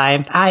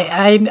storyline,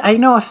 I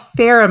know a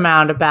fair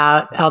amount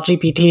about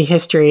LGBT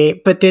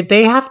history, but did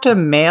they have to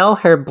mail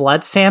her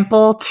blood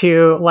sample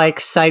to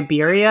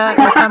Siberia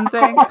or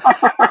something?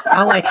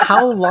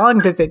 How long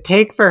does it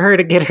take for her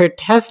to get her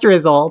test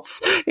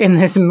results in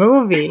this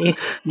movie?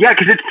 Yeah,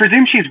 because it's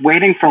presumed she's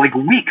waiting for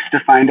weeks to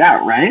find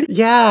out, right?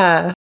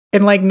 Yeah.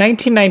 And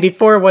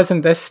 1994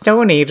 wasn't the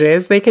Stone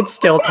Ages. They could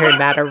still turn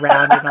that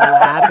around in a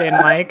lab in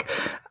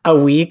a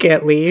week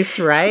at least,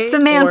 right?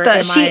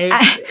 Samantha,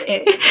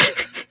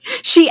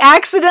 she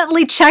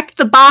accidentally checked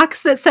the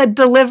box that said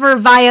deliver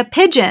via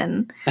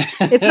pigeon.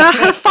 It's not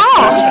her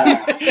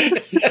fault.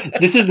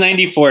 This is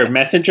 94.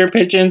 Messenger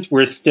pigeons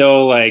were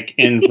still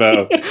in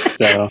vogue.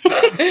 So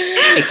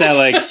it's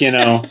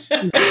that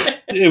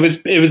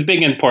it was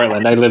big in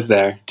Portland. I lived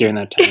there during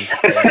that time.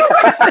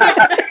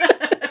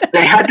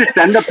 They had to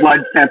send a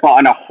blood sample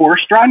on a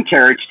horse-drawn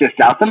carriage to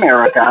South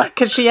America.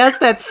 Because she has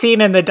that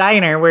scene in the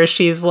diner where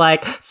she's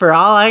like, for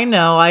all I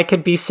know, I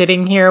could be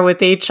sitting here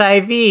with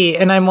HIV.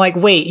 And I'm like,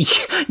 wait,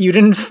 you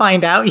didn't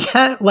find out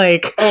yet?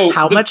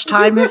 How much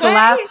time has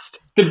elapsed?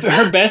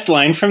 Her best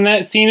line from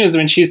that scene is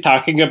when she's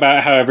talking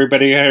about how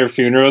everybody at her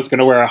funeral is going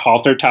to wear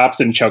halter tops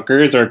and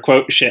chokers or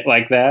quote shit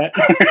like that.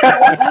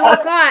 Oh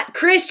God,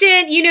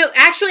 Christian,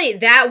 actually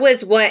that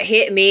was what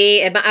hit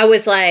me. And I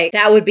was like,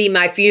 that would be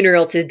my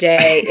funeral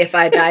today if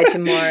I died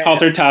tomorrow.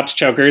 Halter tops,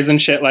 chokers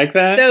and shit like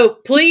that. So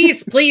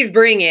please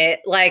bring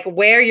it.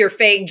 Wear your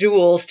fake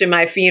jewels to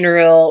my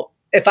funeral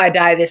if I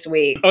die this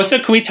week. Also,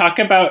 can we talk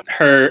about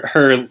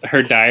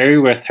her diary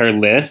with her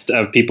list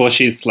of people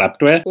she's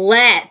slept with?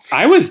 Let's.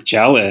 I was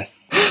jealous.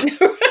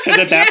 Because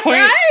at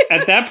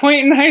that point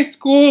in high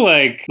school,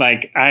 like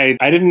I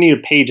didn't need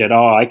a page at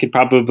all. I could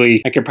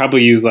probably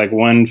use like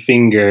one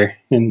finger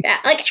and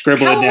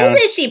scribble it down. How old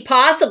is she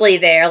possibly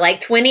there? Like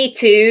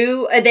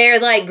 22? They're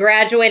like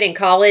graduating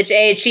college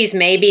age. She's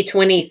maybe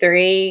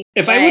 23.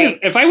 If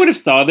I would have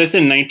saw this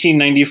in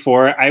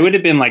 1994, I would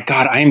have been like,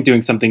 God, I am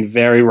doing something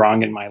very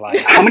wrong in my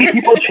life. How many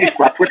people did she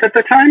slept with at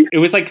the time? It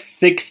was like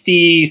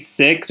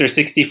 66 or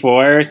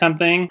 64 or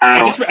something.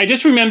 Oh. I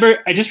just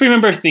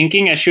remember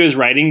thinking as she was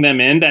writing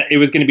them in that it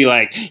was going to be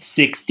like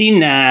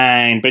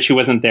 69, but she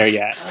wasn't there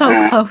yet.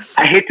 So close.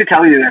 I hate to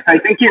tell you this. I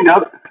think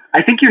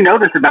you know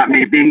this about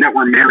me, being that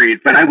we're married,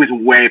 but I was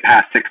way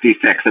past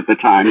 66 at the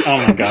time. Oh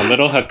my God,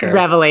 little hooker.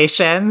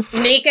 Revelations.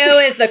 Nico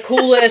is the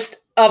coolest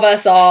of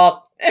us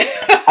all.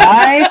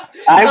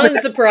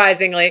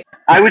 Unsurprisingly.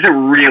 I was a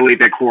really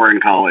big whore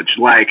in college,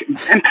 like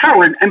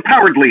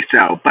empoweredly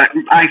so, but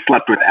I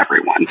slept with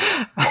everyone.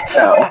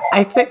 So.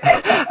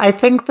 I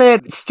think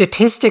that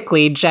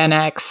statistically Gen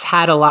X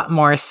had a lot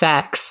more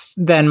sex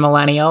than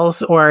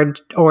millennials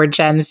or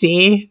Gen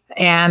Z.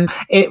 And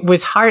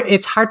it's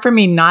hard for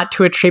me not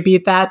to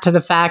attribute that to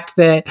the fact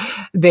that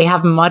they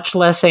have much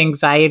less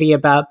anxiety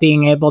about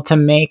being able to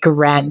make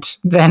rent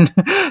than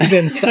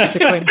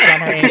subsequent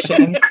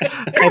generations.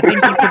 I think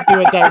you could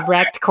do a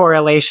direct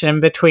correlation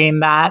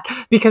between that,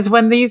 because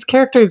when these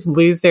characters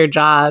lose their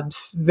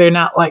jobs, they're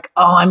not like,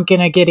 oh, I'm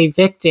going to get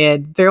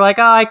evicted. They're like,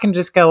 oh, I can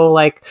just go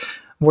like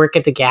work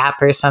at the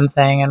Gap or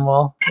something and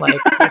we'll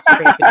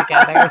scrape it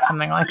together or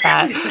something like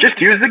that.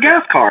 Just use the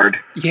gas card.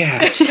 Yeah.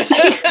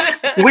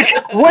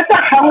 What the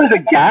hell is a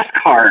gas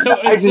card? So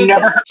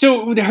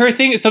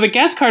the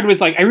gas card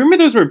was like, I remember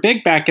those were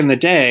big back in the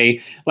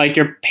day. Like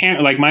your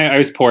parent, I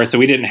was poor, so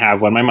we didn't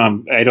have one. My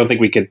mom, I don't think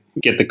we could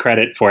get the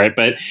credit for it.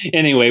 But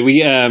anyway,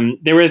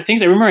 there were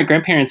things, I remember my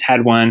grandparents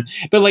had one,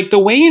 but like the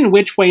way in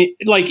which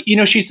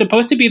she's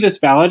supposed to be this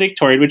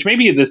valedictorian, which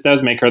maybe this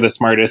does make her the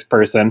smartest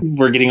person.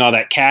 We're getting all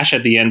that cash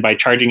at the end by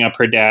charging up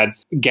her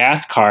dad's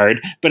gas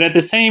card. But at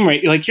the same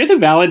rate, like, you're the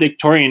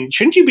valedictorian.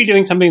 Shouldn't you be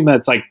doing something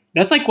that's like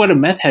what a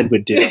meth head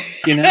would do,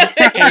 you know?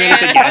 Hanging at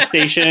the gas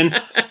station,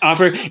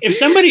 offer. If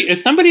somebody at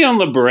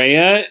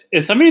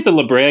the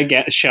La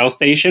Brea Shell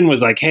station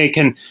was like, hey,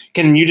 can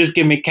you just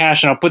give me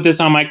cash and I'll put this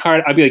on my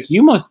card? I'd be like,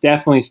 you most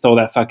definitely stole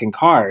that fucking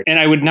card. And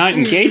I would not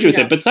engage with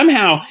it. But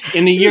somehow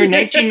in the year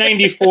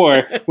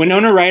 1994,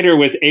 Winona Ryder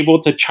was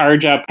able to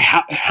charge up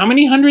how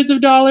many hundreds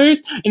of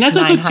dollars? And that's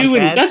also too,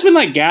 that's when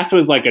like gas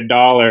was like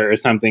 $1 or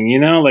something, you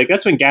know? Like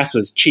that's when gas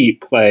was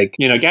cheap. Like,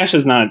 you know, gas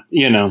is not,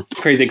 you know,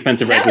 crazy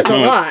expensive right this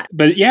moment. That was a lot.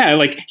 But yeah,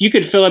 like you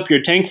could fill up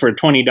your tank for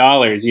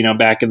 $20, you know,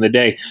 back in the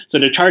day. So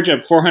to charge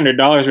up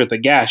 $400 worth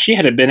of gas, she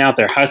had been out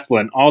there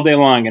hustling all day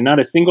long, and not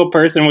a single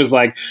person was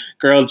like,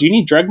 girl, do you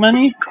need drug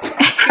money?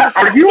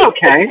 Are you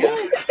okay?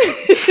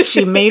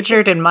 She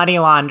majored in money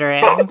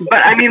laundering. But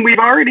I mean, we've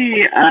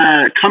already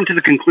come to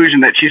the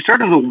conclusion that she's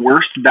sort of the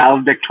worst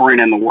valedictorian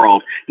in the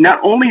world. Not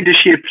only does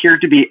she appear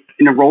to be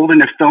enrolled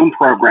in a film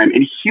program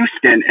in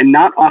Houston and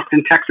not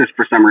Austin, Texas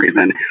for some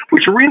reason,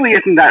 which really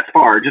isn't that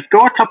far. Just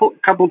go a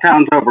couple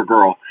towns over,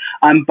 girl.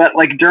 But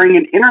like during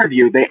an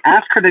interview, they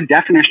ask her the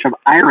definition of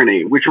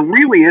irony, which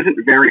really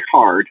isn't very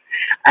hard,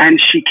 and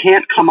she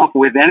can't come up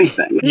with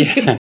anything.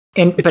 Yeah.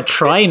 But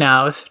Troy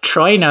knows.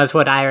 Troy knows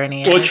what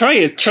irony is. Well,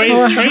 Troy has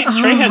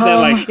that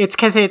like. It's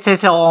because it's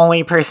his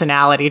only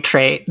personality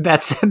trait.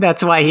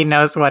 That's why he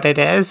knows what it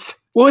is.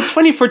 Well, it's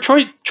funny for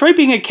Troy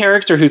being a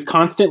character who's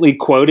constantly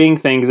quoting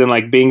things and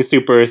like being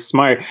super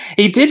smart.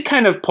 He did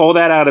kind of pull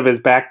that out of his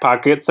back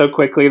pocket so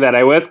quickly that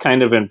I was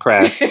kind of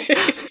impressed.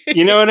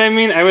 You know what I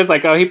mean? I was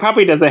like, oh, he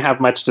probably doesn't have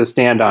much to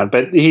stand on,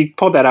 but he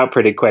pulled that out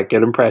pretty quick.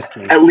 It impressed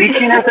me. At least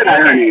he knows what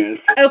irony is.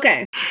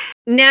 Okay.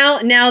 Now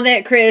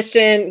that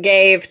Christian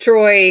gave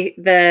Troy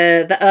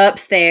the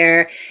ups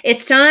there,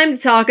 it's time to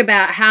talk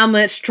about how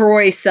much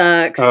Troy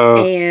sucks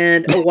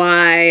and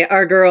why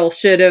our girl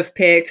should have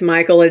picked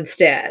Michael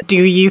instead.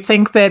 Do you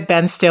think that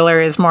Ben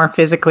Stiller is more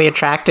physically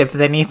attractive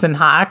than Ethan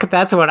Hawke?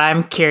 That's what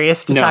I'm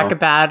curious to talk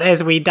about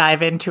as we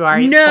dive into our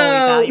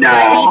No,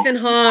 Ethan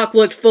Hawke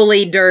looked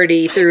fully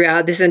dirty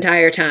throughout this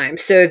entire time.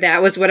 So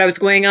that was what I was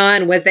going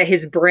on, was that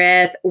his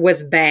breath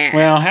was bad.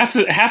 Well, half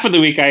of the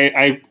week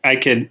I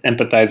could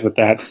empathize with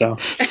that. So,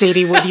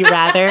 Sadie, would you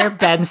rather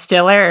Ben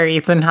Stiller or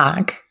Ethan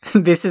Hawke?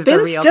 This is the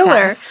real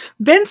test.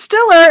 Ben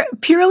Stiller,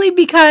 purely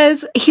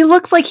because he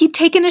looks like he'd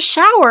taken a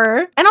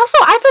shower. And also,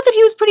 I thought that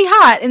he was pretty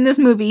hot in this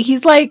movie.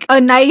 He's like a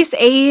nice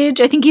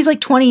age. I think he's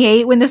like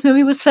 28 when this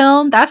movie was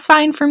filmed. That's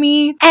fine for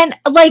me. And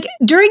like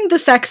during the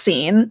sex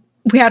scene,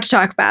 we have to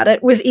talk about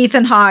it, with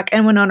Ethan Hawke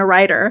and Winona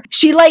Ryder.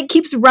 She like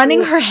keeps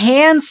running her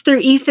hands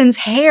through Ethan's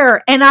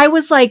hair, and I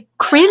was like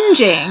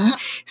cringing,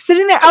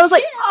 sitting there. I was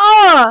like,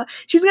 oh,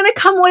 she's gonna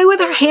come away with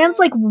her hands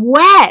like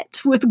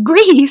wet with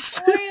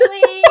grease.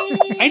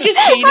 I hated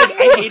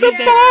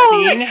that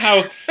scene,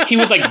 how he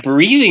was like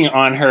breathing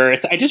on her.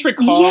 So I just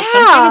recall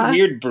some kind of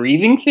weird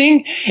breathing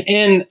thing.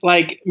 And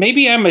like,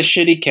 maybe I'm a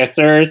shitty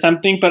kisser or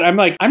something, but I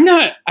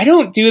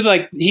don't do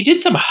like, he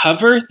did some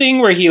hover thing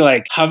where he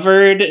like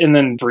hovered and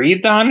then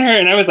breathed on her.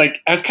 And I was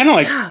kind of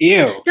like,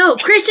 ew. No,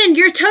 Christian,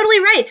 you're totally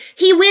right.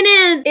 He went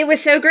in. It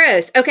was so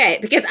gross. Okay.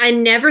 Because I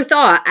never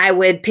thought I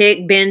would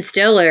pick Ben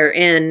Stiller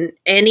in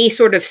any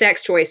sort of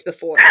sex choice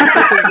before.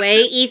 But the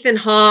way Ethan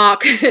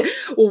Hawke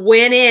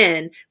went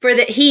in for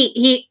that,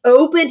 he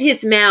opened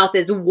his mouth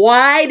as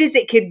wide as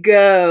it could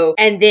go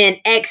and then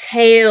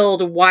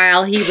exhaled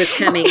while he was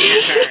coming at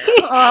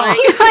her.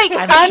 He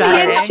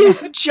unhinged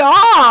his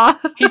jaw.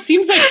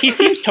 He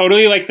seems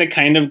totally like the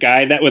kind of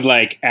guy that would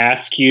like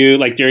ask you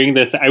like during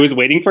this. I was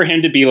waiting for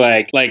him to be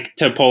like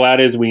to pull out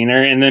his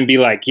wiener and then be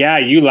like, yeah,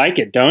 you like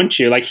it, don't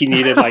you? Like he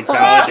needed like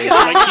validation.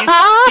 Like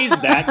he's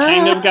that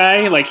kind of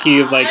guy. Like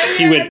he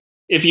would.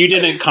 If you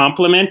didn't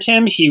compliment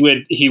him, he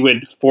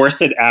would force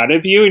it out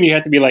of you, and you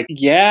have to be like,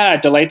 "Yeah,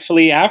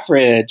 delightfully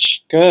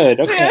average, good,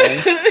 okay."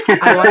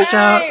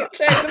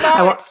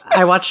 I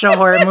watched a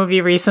horror movie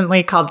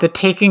recently called The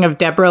Taking of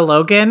Deborah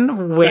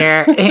Logan,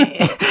 where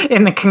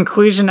in the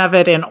conclusion of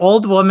it, an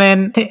old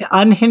woman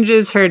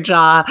unhinges her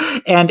jaw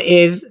and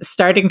is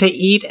starting to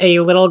eat a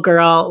little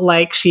girl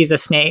like she's a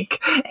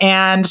snake.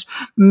 And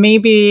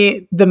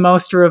maybe the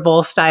most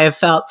revulsed I have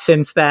felt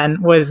since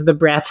then was the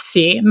breath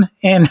scene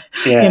in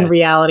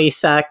Reality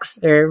Sucks,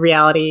 or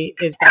Reality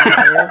is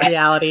Bad, or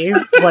Reality,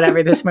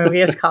 whatever this movie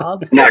is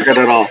called. Not good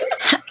at all.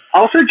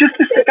 Also, just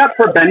to stick up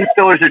for Ben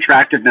Stiller's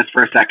attractiveness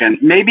for a second,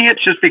 maybe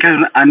it's just because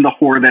I'm the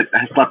whore that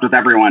has slept with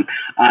everyone.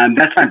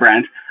 That's my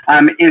brand.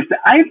 Is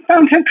I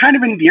found him kind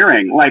of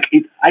endearing. Like,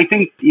 I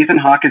think Ethan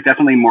Hawke is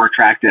definitely more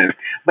attractive,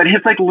 but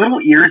his like little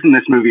ears in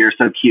this movie are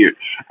so cute.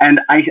 And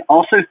I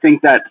also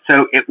think that,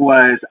 so it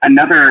was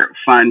another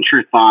fun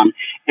truth bomb.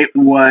 It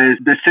was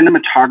the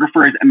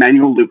cinematographer is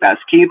Emmanuel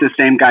Lubezki, the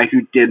same guy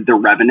who did The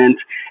Revenant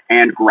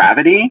and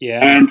Gravity.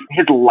 Yeah. And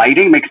his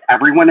lighting makes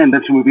everyone in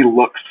this movie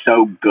look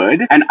so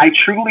good. And I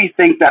truly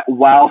think that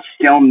while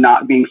still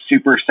not being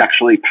super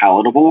sexually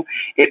palatable,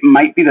 it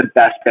might be the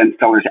best Ben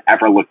Stiller's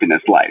ever looked in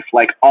his life.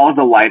 Like, all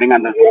the lighting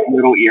on those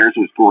little ears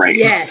was great.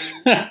 Yes.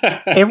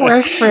 It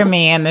worked for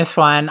me in this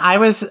one.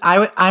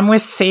 I'm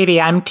with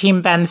Sadie. I'm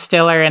Team Ben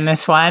Stiller in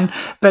this one.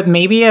 But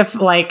maybe if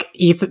like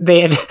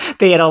they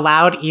had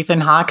allowed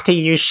Ethan Hawke to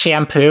use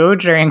shampoo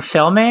during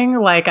filming,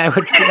 like I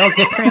would feel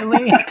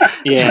differently.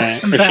 Yeah,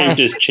 or shaved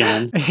his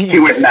chin. He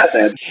went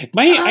method.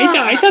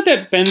 I thought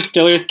that Ben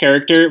Stiller's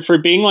character, for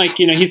being like,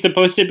 he's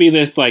supposed to be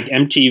this like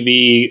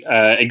MTV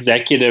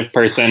executive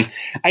person,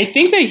 I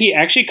think that he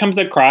actually comes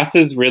across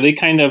as really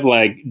kind of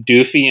like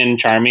doofy and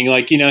charming.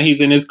 Like,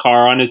 he's in his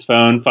car on his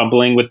phone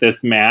fumbling with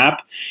this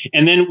map,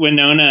 and then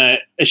Winona,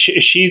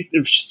 she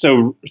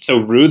so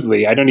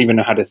rudely, I don't even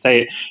know how to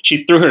say it,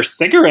 she threw her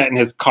cigarette in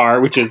his car,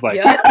 which is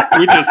like,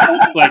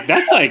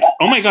 that's like,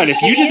 oh my god,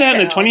 if you did that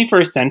in the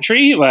 21st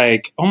century,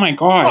 like, oh my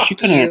gosh, you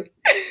couldn't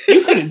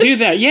do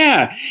that.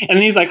 Yeah. And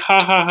then he's like, ha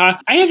ha ha.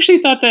 I actually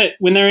thought that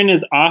when they're in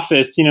his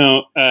office,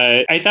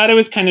 I thought it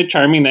was kind of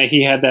charming that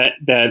he had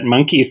that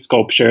monkey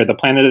sculpture, the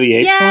Planet of the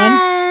Apes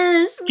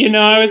one.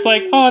 I was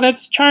like, oh,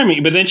 that's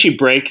charming. But then she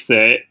breaks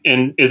it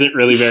and isn't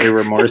really very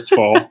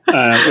remorseful,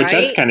 which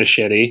that's kind of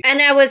shitty.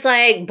 And I was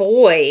like,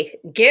 boy,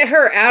 get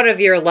her out of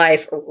your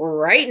life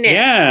right now.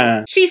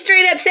 Yeah. She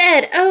straight up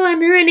said, oh, I'm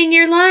ruining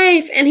your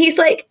life. And he's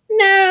like,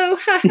 no.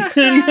 And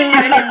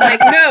it's like,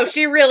 no,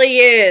 she really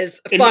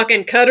is.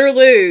 Fucking cut her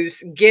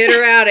loose. Get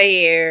her out of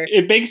here.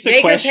 It begs the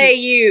Make question. her pay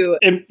you.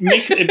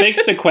 It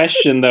begs the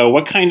question, though.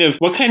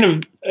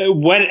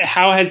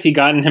 How has he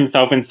gotten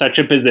himself in such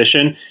a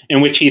position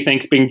in which he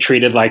thinks being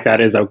treated like that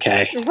is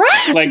okay?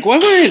 Right. Like,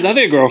 what were his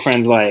other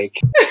girlfriends like?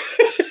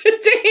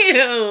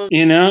 Damn.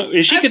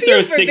 If she could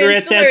throw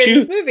cigarettes at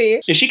you,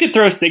 if she could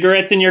throw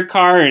cigarettes in your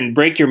car and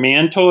break your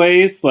man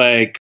toys,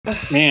 like,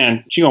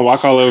 man, she gonna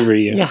walk all over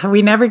you. Yeah,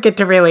 we never get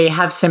to really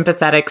have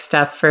sympathetic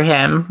stuff for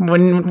him.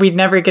 We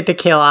never get to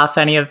kill off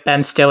any of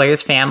Ben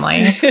Stiller's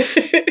family.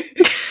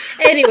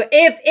 Anyway,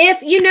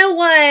 if you know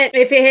what,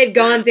 if it had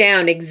gone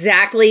down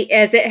exactly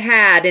as it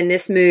had in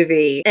this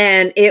movie,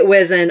 and it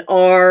was an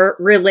our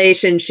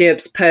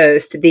relationships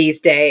post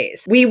these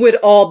days, we would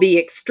all be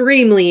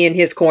extremely in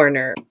his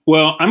corner.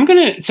 Well, I'm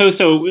gonna so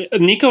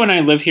Nico and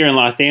I live here in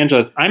Los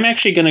Angeles. I'm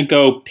actually gonna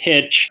go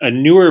pitch a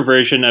newer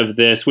version of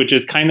this, which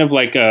is kind of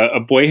like a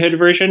Boyhood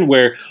version,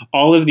 where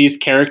all of these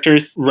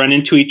characters run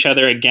into each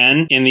other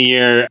again in the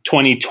year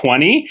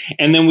 2020,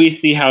 and then we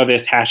see how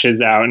this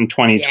hashes out in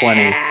 2020.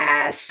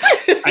 Yes.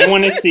 I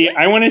want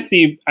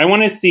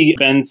to see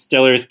Ben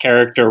Stiller's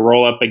character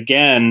roll up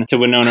again to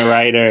Winona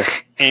Ryder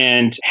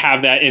and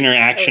have that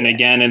interaction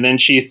again, and then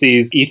she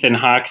sees Ethan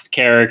Hawke's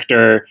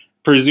character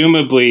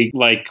presumably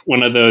like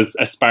one of those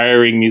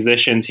aspiring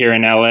musicians here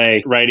in LA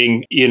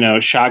writing,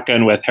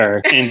 Shotgun with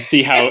her and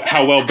see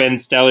how well Ben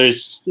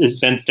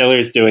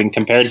Stiller's doing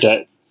compared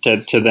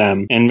to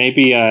them. And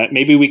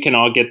maybe we can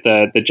all get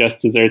the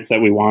just desserts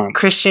that we want.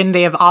 Christian,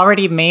 they have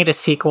already made a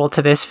sequel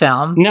to this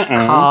film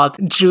called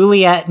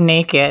Juliet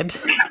Naked.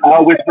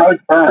 Oh, with Rose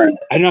Byrne.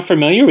 I'm not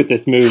familiar with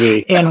this movie.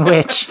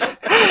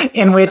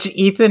 in which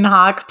Ethan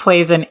Hawke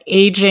plays an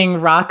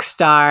aging rock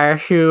star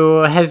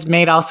who has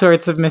made all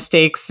sorts of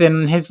mistakes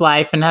in his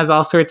life and has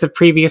all sorts of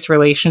previous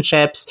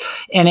relationships.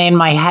 And in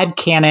my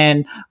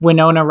headcanon,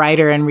 Winona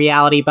Ryder in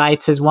Reality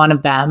Bites is one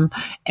of them.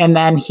 And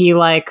then he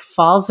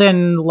falls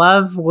in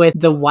love with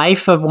the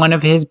wife of one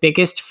of his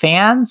biggest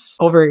fans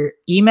over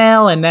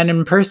email and then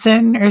in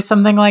person or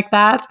something like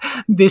that.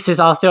 This is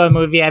also a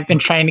movie I've been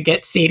trying to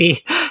get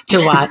Sadie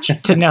to watch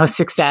to no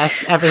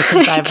success ever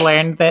since I've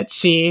learned that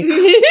she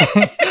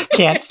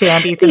can't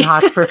stand Ethan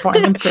Hawke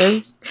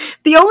performances.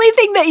 The only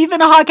thing that Ethan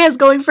Hawke has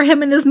going for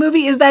him in this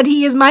movie is that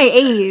he is my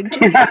age.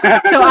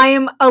 So I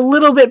am a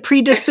little bit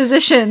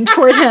predispositioned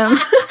toward him.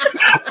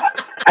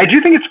 I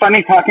do think it's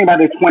funny talking about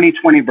the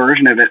 2020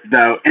 version of it,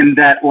 though, in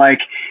that,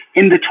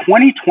 in the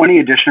 2020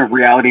 edition of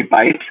Reality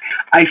Bites,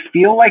 I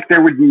feel like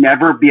there would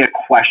never be a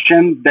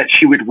question that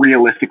she would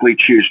realistically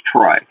choose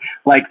Troy.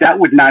 That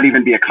would not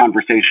even be a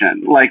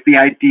conversation. The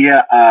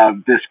idea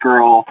of this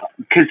girl,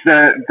 because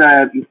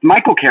the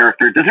Michael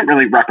character doesn't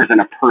really represent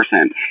a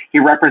person. He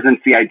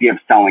represents the idea of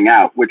selling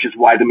out, which is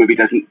why the movie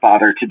doesn't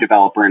bother to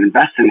develop or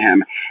invest in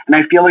him. And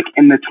I feel like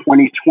in the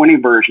 2020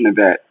 version of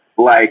it,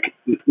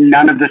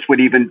 none of this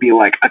would even be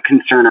a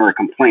concern or a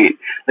complaint.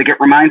 It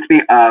reminds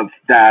me of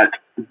that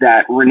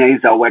Renee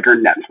Zellweger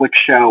Netflix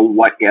show,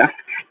 What If?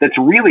 That's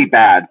really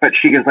bad, but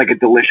she gives a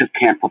delicious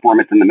camp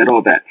performance in the middle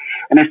of it.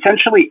 And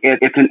essentially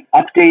it's an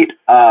update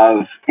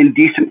of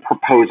Indecent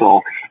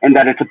Proposal, in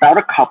that it's about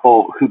a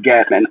couple who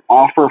get an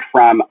offer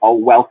from a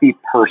wealthy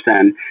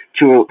person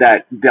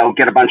that they'll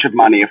get a bunch of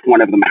money if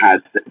one of them has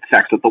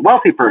sex with the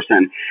wealthy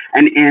person.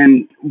 And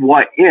in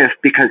What If,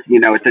 because,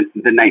 it's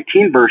the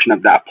 19 version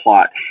of that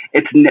plot,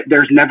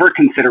 there's never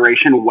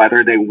consideration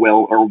whether they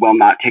will or will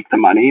not take the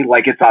money.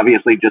 It's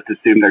obviously just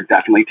assumed they're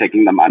definitely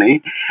taking the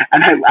money.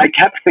 And I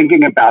kept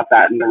thinking about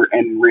that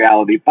in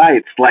Reality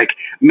Bites.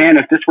 Man,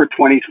 if this were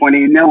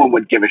 2020, no one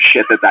would give a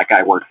shit that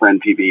guy worked for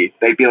MTV.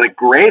 They'd be like,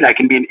 great, I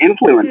can be an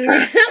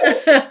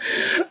influencer.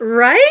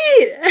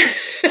 Right?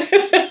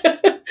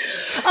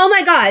 Oh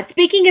my God!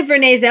 Speaking of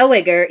Renee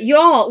Zellweger,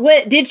 y'all,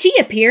 did she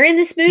appear in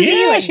this movie?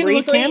 Yeah, she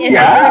briefly was as the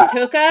first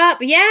hookup.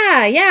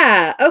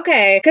 Yeah.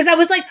 Okay, because I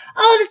was like,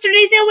 oh, that's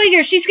Renee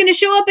Zellweger. She's going to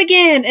show up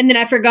again, and then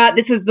I forgot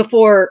this was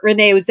before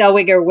Renee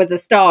Zellweger was a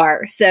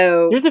star.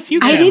 So there's a few.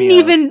 I didn't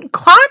even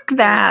clock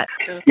that.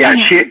 Yeah,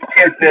 she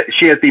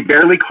has the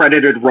barely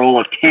credited role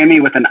of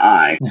Tammy with an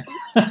I.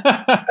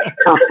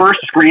 Her first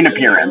screen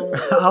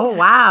appearance. Oh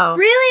wow!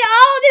 Really?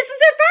 Oh, this was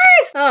her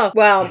first. Oh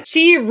well,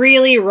 she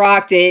really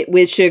rocked it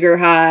with Sugar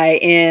High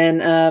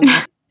and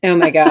oh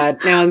my God.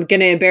 Now I'm going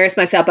to embarrass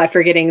myself by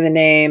forgetting the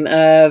name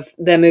of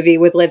the movie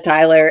with Liv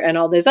Tyler and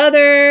all those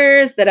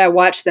others that I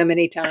watched so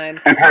many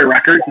times. Empire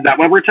Records, is that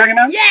what we're talking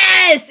about?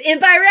 Yes!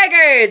 Empire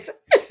Records!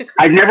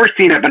 I've never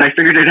seen it, but I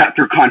figured it out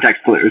through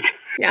context clues.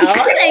 Oh,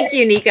 thank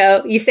you,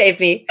 Nico. You saved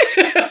me.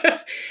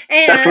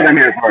 And that's what I'm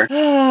here for.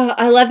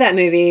 I love that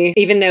movie,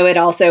 even though it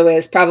also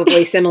is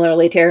probably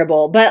similarly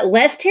terrible, but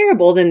less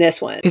terrible than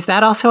this one. Is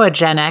that also a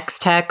Gen X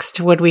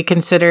text? Would we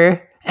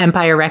consider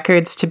Empire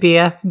Records to be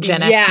a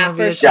Gen X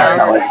movie as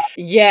well? Sure.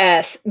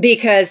 Yes,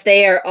 because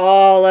they are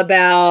all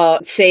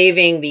about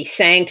saving the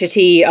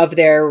sanctity of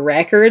their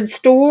record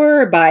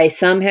store by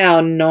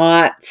somehow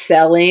not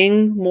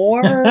selling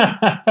more.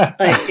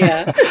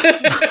 Yeah.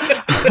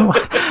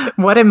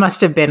 What it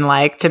must have been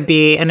like to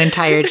be an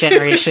entire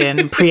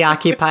generation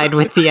preoccupied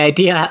with the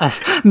idea of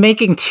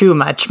making too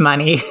much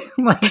money.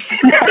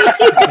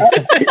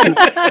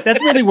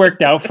 That's really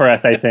worked out for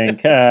us, I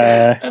think.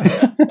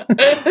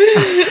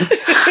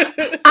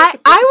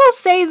 I will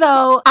say,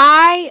 though,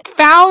 I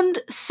found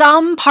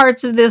some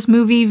parts of this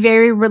movie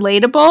very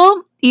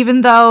relatable, even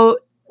though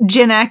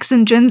Gen X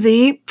and Gen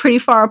Z pretty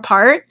far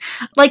apart.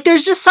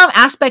 There's just some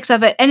aspects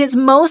of it, and it's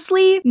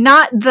mostly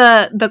not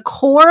the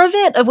core of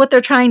it, of what they're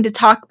trying to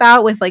talk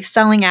about with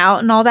selling out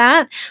and all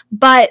that,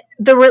 but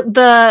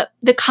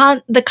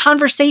the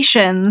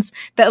conversations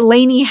that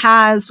Lainey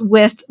has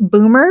with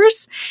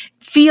boomers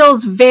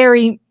feels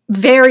very,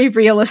 very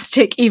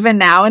realistic even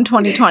now in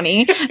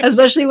 2020,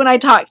 especially when I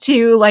talk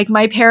to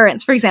my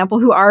parents, for example,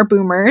 who are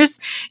boomers.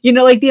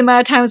 The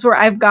amount of times where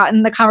I've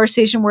gotten the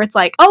conversation where it's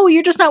oh,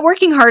 you're just not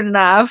working hard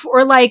enough,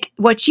 or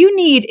what you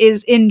need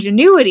is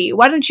ingenuity.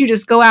 Why don't you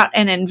just go out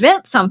and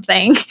invent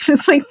something?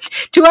 It's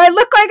do I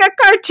look like a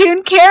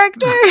cartoon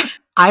character?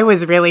 I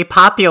was really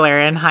popular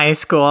in high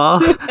school.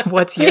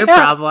 What's your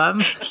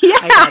problem?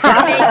 Yeah.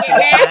 Make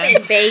it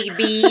happen,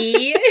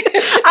 baby.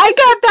 I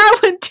got that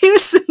one too,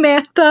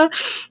 Samantha.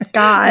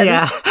 God.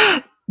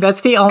 Yeah.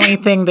 That's the only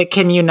thing that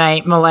can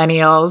unite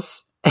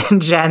millennials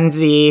and Gen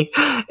Z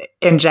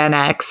and Gen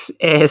X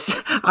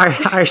is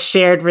our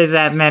shared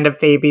resentment of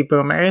baby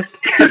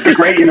boomers. It's a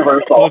great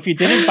universal. Well, if you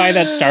didn't buy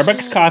that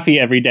Starbucks coffee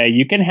every day,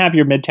 you can have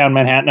your Midtown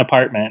Manhattan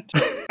apartment.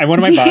 One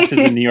of my bosses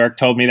in New York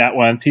told me that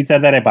once. He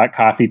said that I bought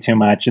coffee too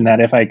much, and that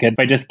if I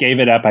just gave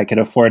it up, I could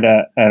afford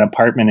an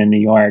apartment in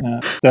New York.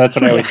 So that's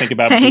what I always think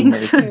about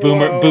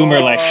boomer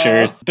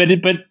lectures.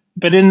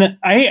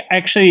 I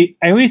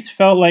always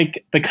felt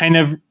like the kind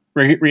of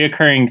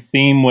reoccurring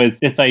theme was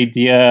this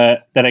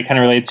idea that I kind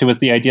of related to, was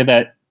the idea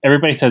that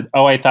everybody says,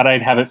 oh, I thought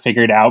I'd have it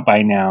figured out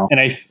by now. And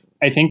I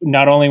think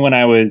not only when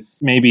I was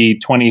maybe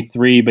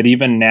 23, but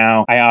even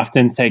now, I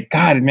often say,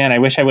 God, man, I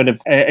wish I would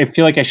have, I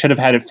feel like I should have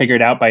had it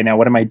figured out by now.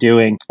 What am I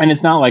doing? And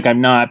it's not like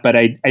I'm not, but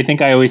I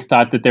think I always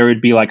thought that there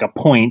would be like a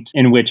point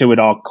in which it would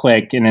all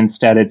click. And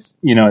instead it's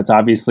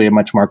obviously a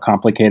much more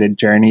complicated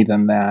journey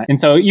than that. And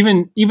so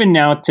even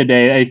now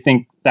today, I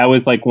think that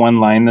was like one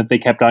line that they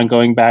kept on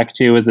going back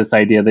to, was this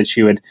idea that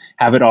she would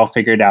have it all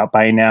figured out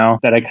by now,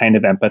 that I kind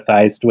of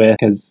empathized with,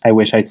 because I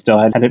wish I still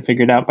had it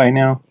figured out by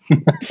now.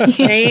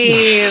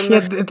 Same. Yeah,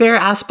 there are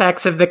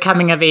aspects of the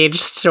coming of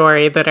age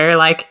story that are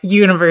like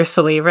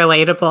universally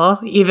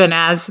relatable, even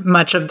as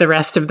much of the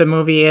rest of the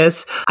movie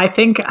is. I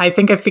think I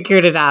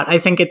figured it out. I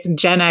think it's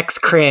Gen X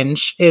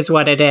cringe is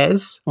what it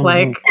is.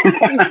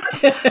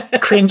 Mm-hmm.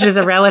 Like cringe is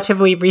a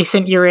relatively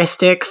recent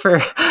heuristic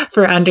for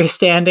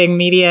understanding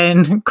media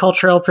and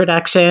cultural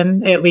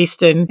production, at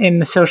least in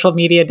the social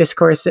media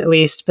discourse, at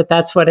least. But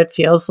that's what it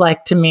feels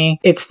like to me.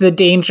 It's the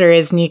danger,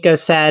 as Nico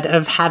said,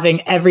 of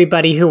having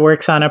everybody who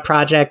works on a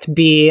project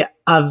be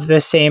of the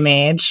same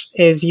age,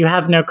 is you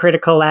have no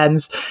critical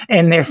lens,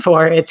 and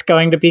therefore it's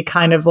going to be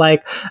kind of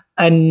like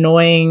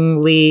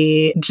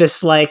annoyingly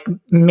just like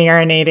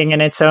marinating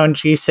in its own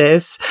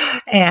juices.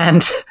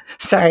 And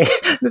sorry,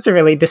 that's a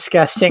really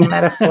disgusting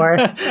metaphor,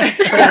 but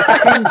it's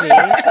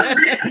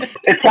cringy.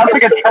 It sounds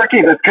like a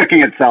turkey that's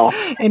cooking itself.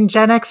 And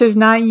Gen X is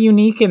not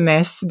unique in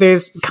this.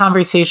 There's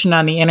conversation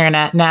on the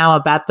internet now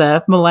about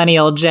the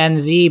millennial Gen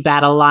Z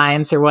battle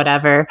lines or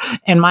whatever.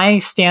 And my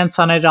stance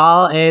on it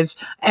all is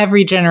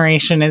every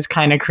generation is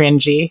kind of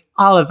cringy.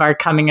 All of our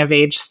coming of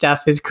age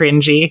stuff is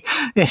cringy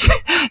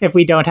if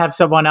we don't have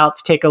someone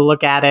else take a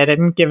look at it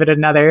and give it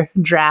another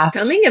draft.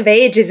 Coming of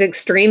age is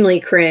extremely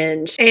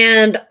cringe.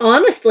 And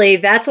honestly,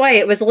 that's why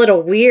it was a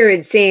little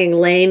weird seeing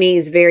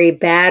Lainey's very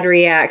bad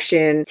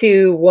reaction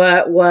to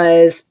what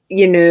was,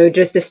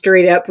 just a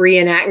straight up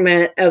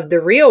reenactment of the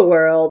real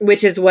world,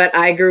 which is what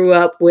I grew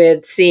up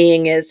with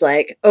seeing as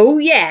like, oh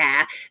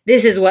yeah,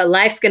 this is what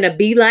life's going to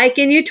be like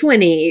in your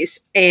 20s.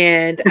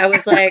 And I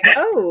was like,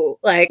 oh,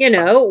 like,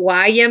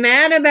 why you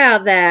mad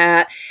about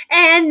that?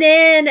 And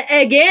then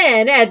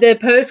again, at the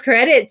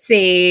post-credit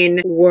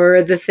scene,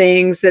 were the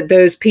things that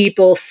those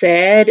people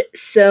said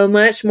so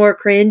much more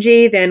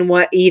cringy than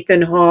what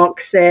Ethan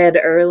Hawke said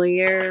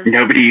earlier?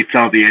 Nobody eats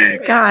all the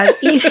eggs.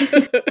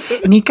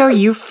 God. Nico,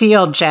 you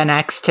feel Gen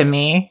X to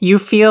me. You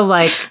feel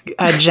like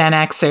a Gen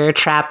Xer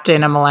trapped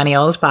in a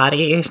millennial's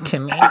body to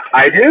me.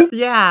 I do?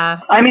 Yeah.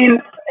 I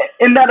mean,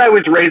 in that I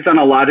was raised on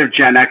a lot of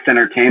Gen X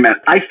entertainment,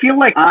 I feel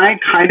like I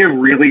kind of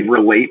really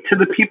relate to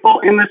the people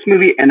in this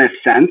movie in a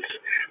sense.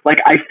 Like,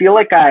 I feel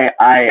like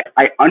I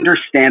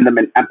understand them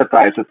and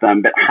empathize with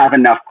them, but have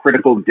enough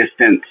critical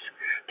distance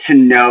to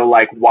know,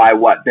 like, why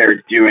what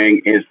they're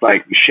doing is,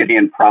 like, shitty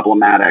and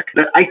problematic.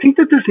 But I think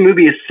that this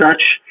movie is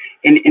such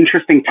an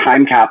interesting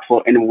time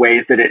capsule in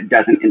ways that it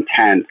doesn't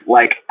intend.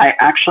 Like,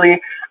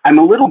 I'm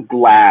a little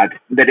glad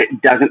that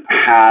it doesn't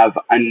have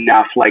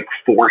enough, like,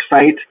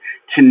 foresight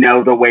to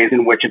know the ways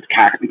in which its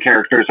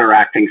characters are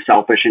acting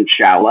selfish and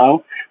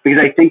shallow. Because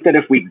I think that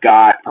if we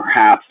got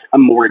perhaps a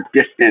more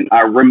distant,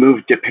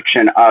 removed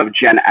depiction of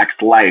Gen X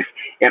life,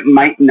 it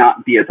might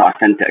not be as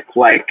authentic.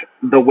 Like,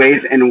 the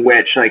ways in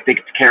which, like, the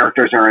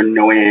characters are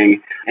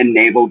annoying and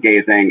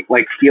navel-gazing,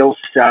 like, feels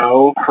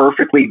so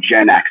perfectly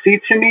Gen X-y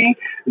to me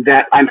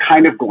that I'm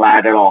kind of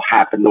glad it all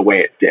happened the way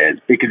it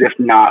did. Because if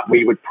not,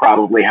 we would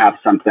probably have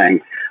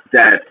something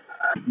that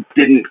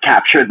didn't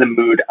capture the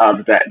mood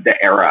of the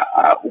era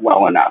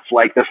well enough.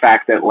 Like, the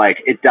fact that, like,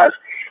 it does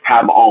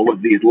have all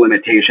of these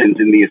limitations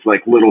and these,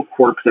 like, little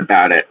quirks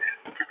about it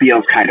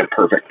feels kind of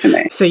perfect to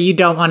me. So you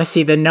don't want to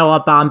see the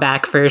Noah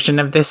Baumbach version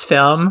of this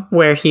film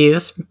where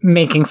he's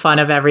making fun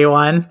of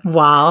everyone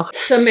while...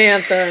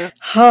 Samantha.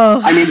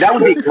 I mean, that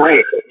would be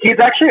great. He's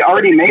actually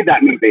already made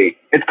that movie.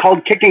 It's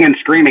called Kicking and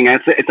Screaming.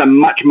 It's a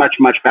much, much,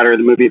 much better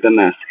movie than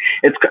this.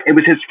 It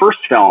was his first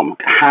film.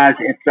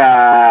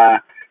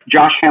 It's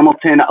Josh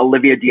Hamilton,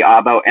 Olivia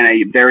Diabo, and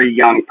a very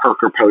young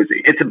Parker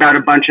Posey. It's about a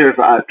bunch of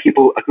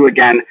people who,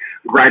 again,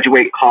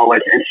 graduate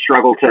college and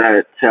struggle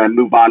to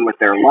move on with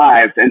their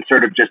lives and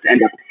sort of just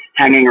end up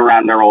hanging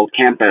around their old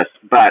campus.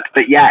 But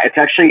yeah,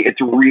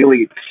 it's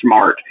really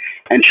smart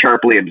and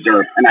sharply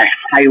observed. And I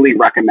highly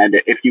recommend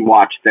it if you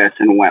watch this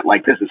and went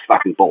like, this is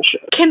fucking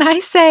bullshit. Can I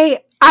say,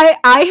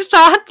 I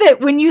thought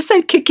that when you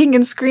said Kicking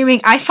and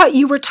Screaming, I thought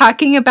you were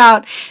talking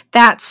about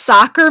that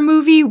soccer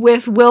movie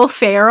with Will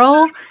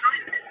Ferrell.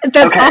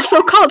 that's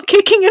also called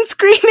Kicking and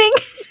Screaming.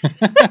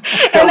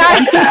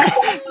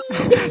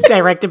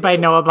 Directed by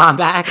Noah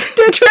Baumbach.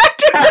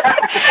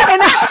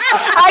 And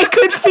I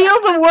could feel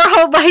the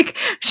world like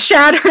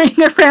shattering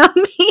around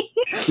me.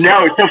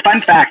 No, so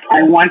fun fact,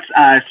 I once,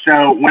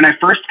 so when I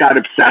first got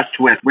obsessed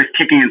with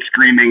Kicking and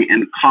Screaming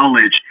in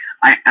college,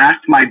 I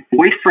asked my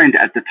boyfriend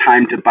at the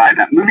time to buy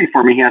that movie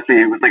for me. He asked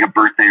me, it was like a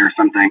birthday or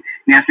something.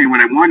 And he asked me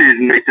what I wanted,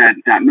 and I said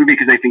that movie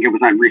because I think it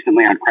was on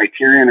recently on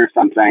Criterion or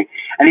something.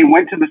 And he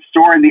went to the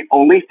store, and the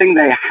only thing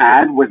they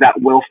had was that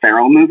Will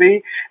Ferrell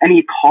movie. And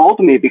he called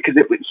me because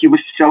he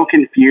was so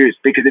confused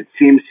because it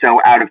seemed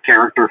so out of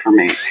character for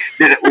me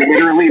that it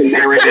literally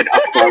merited a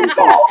phone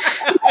call.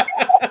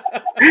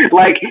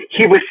 Like,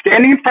 he was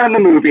standing in front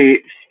of the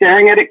movie,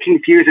 staring at it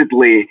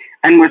confusedly,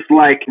 and was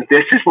like,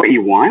 "This is what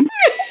you want?"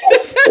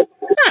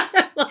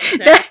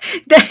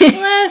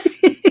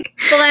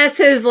 Bless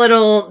his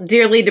little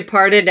dearly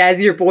departed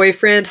as your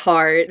boyfriend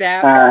heart.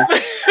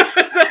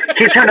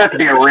 He turned out to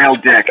be a real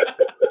dick.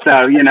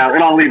 So,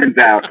 it all evens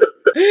out.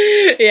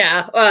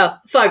 Yeah,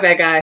 well, fuck that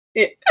guy.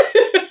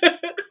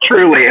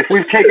 Truly, if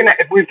we've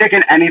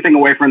taken anything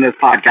away from this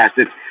podcast,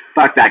 it's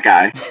fuck that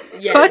guy.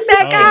 Yes. Fuck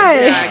that guy.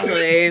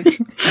 Exactly.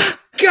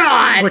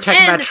 God. We're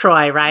talking about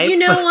Troy, right? You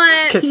know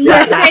what?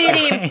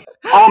 Sadie,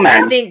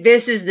 I think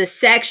this is the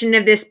section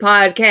of this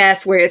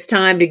podcast where it's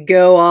time to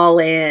go all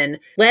in.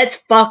 Let's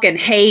fucking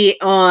hate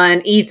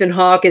on Ethan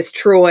Hawke as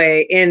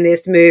Troy in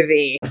this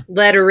movie.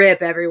 Let her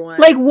rip, everyone.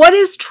 Like, what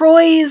is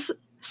Troy's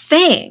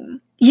thing?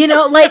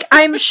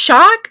 I'm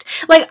shocked.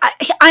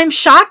 I'm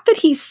shocked that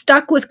he's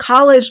stuck with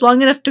college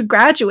long enough to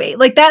graduate.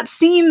 Like, that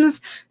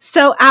seems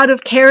so out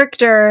of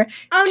character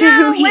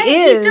who he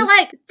is. He's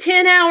still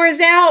 10 hours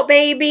out,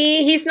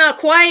 baby. He's not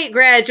quite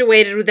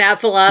graduated with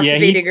that philosophy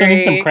degree. Yeah, he still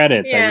needs some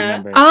credits, I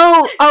remember.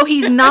 Oh,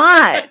 he's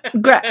not.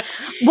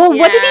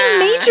 What did he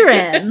major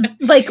in?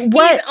 Like,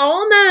 what? He's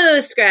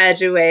almost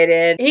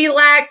graduated. He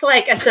lacks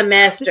a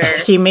semester.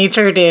 He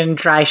majored in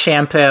dry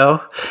shampoo,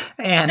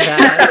 and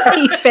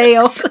he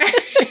failed.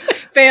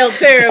 Failed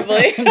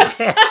terribly.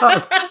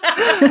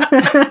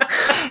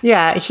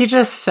 Yeah, he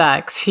just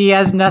sucks. He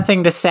has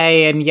nothing to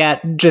say and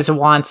yet just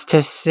wants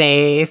to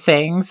say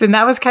things. And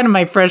that was kind of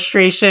my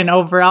frustration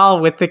overall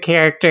with the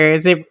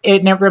characters. It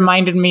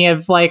reminded me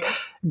of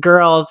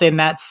girls in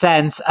that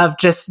sense of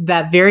just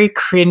that very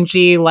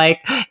cringy,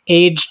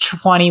 age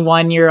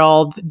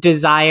 21-year-old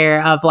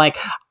desire of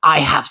I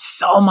have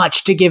so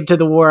much to give to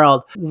the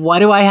world. What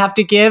do I have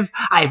to give?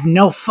 I have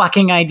no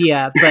fucking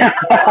idea, but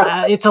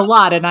it's a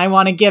lot and I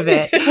want to give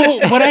it. Well,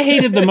 what I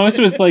hated the most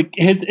was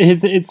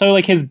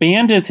his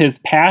band is his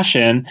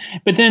passion,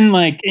 but then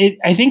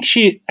I think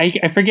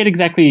I forget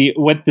exactly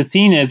what the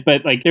scene is,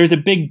 but there's a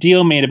big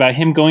deal made about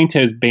him going to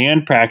his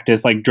band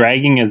practice,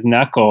 dragging his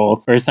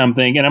knuckles or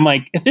something. And I'm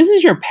like, if this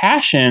is your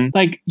passion,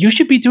 you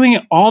should be doing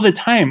it all the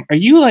time. Are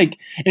you and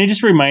it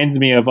just reminds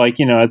me of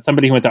as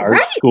somebody who went to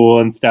art school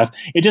and stuff,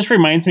 it just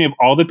reminds me of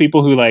all the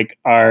people who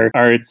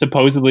are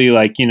supposedly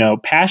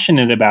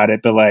passionate about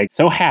it, but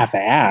so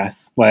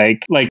half-ass.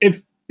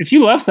 If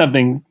you love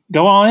something,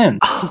 go all in.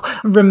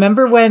 Oh,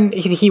 remember when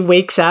he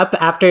wakes up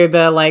after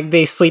the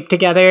they sleep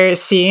together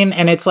scene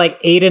and it's 8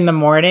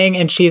 a.m.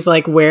 and she's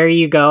like, "Where are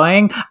you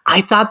going?"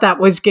 I thought that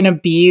was gonna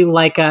be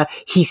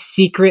he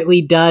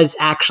secretly does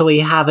actually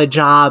have a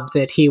job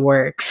that he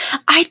works.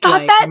 I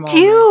thought that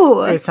too,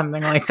 or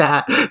something like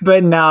that.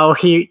 But no,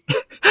 he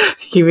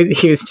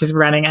was just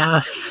running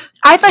out.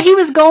 I thought he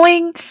was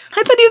going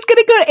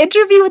to go to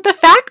interview with the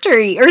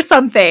factory or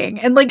something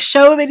and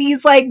show that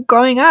he's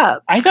growing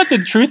up. I thought the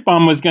truth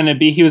bomb was going to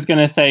be, he was going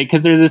to say,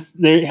 because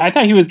I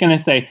thought he was going to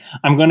say,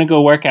 "I'm going to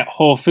go work at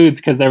Whole Foods,"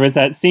 because there was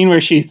that scene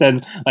where she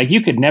said, "You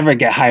could never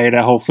get hired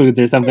at Whole Foods"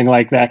 or something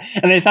like that.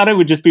 And I thought it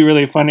would just be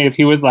really funny if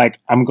he was like,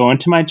 "I'm going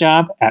to my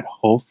job at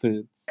Whole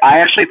Foods." I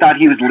actually thought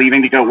he was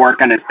leaving to go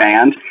work on his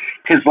band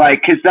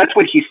because that's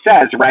what he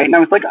says, right? And I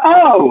was like,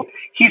 oh,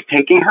 he's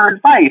taking her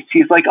advice.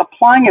 He's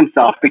applying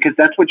himself because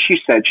that's what she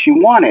said she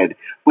wanted,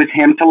 was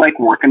him to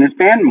work on his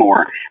band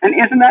more. And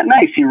isn't that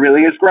nice? He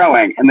really is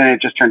growing. And then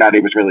it just turned out he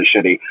was really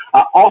shitty.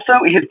 Also,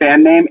 his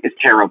band name is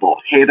terrible.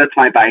 Hey, that's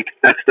my bike.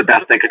 That's the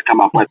best I could come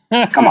up with.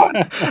 Come on.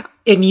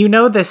 And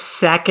the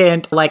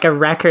second a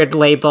record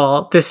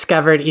label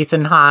discovered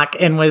Ethan Hawke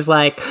and was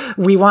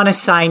 "We want to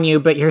sign you,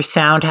 but your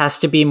sound has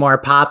to be more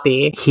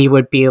poppy," he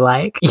would be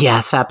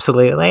 "Yes,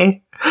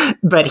 absolutely."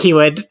 But he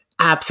would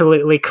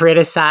absolutely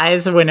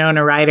criticize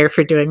Winona Ryder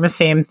for doing the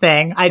same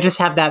thing. I just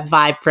have that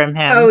vibe from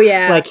him. Oh,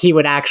 yeah. He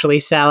would actually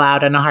sell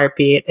out in a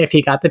heartbeat if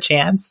he got the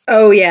chance.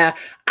 Oh, yeah.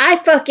 I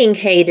fucking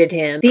hated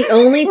him. The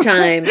only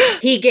time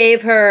he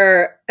gave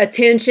her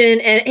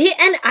attention, and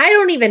I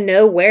don't even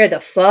know where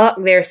the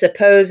fuck their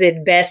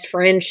supposed best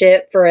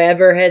friendship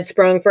forever had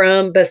sprung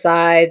from,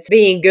 besides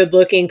being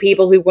good-looking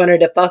people who wanted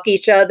to fuck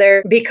each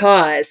other,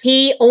 because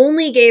he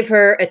only gave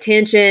her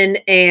attention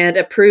and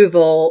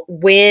approval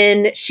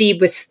when she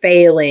was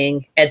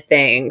failing at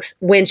things,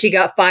 when she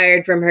got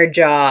fired from her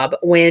job,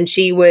 when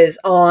she was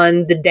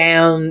on the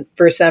down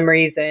for some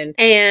reason.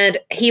 And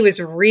he was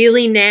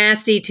really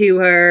nasty to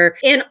her her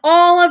in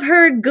all of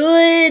her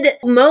good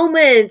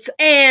moments.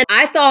 And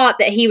I thought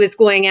that he was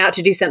going out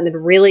to do something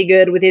really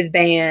good with his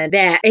band,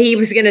 that he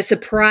was going to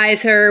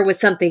surprise her with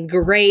something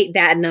great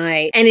that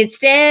night. And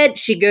instead,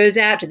 she goes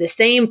out to the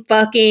same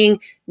fucking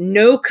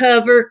no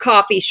cover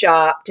coffee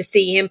shop to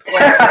see him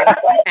play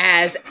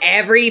as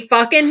every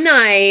fucking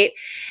night.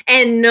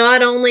 And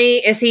not only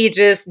is he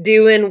just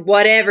doing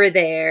whatever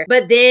there,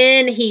 but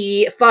then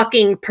he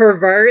fucking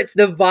perverts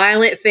the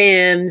violent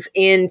femmes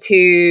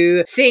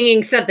into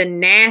singing something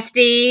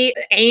nasty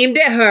aimed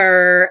at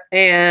her.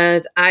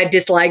 And I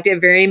disliked it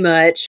very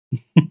much.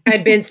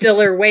 Ben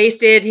Stiller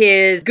wasted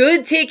his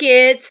good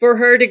tickets for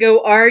her to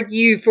go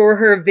argue for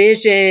her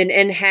vision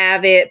and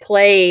have it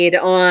played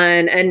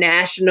on a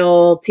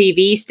national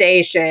TV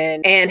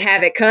station and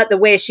have it cut the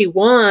way she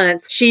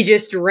wants. She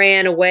just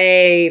ran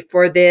away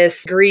for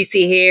this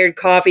greasy-haired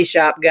coffee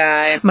shop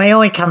guy. My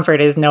only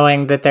comfort is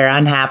knowing that they're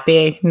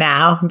unhappy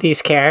now,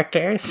 these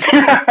characters.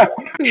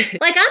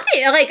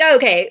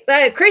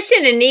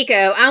 Christian and Nico,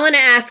 I want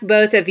to ask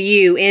both of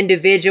you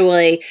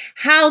individually,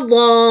 how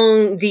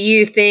long do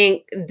you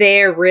think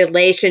their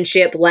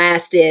relationship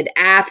lasted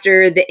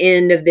after the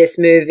end of this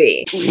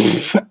movie?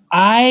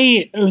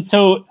 I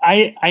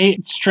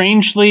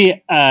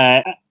strangely,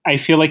 I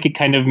feel like it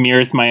kind of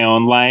mirrors my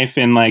own life.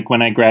 And like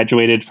when I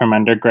graduated from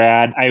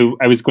undergrad,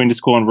 I was going to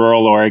school in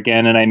rural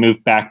Oregon and I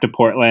moved back to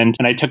Portland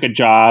and I took a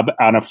job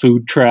on a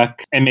food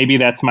truck. And maybe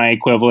that's my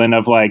equivalent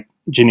of like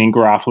Janeane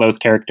Garofalo's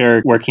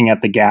character working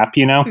at the Gap,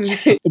 you know?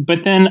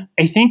 But then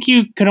I think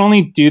you could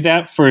only do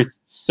that for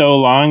so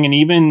long and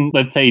even,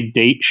 let's say,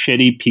 date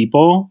shitty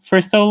people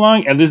for so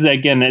long. And this is,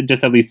 again,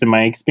 just at least in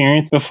my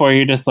experience, before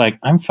you're just like,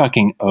 I'm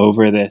fucking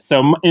over this.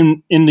 So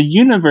in the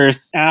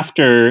universe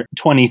after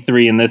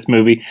 23 in this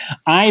movie,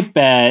 I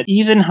bet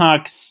Ethan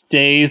Hawke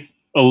stays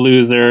a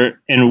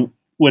loser and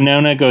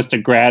Winona goes to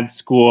grad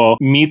school,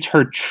 meets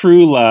her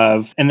true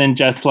love, and then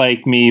just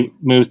like me,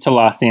 moves to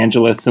Los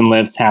Angeles and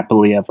lives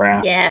happily ever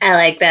after. Yeah, I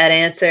like that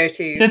answer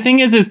too. The thing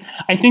is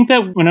I think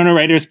that Winona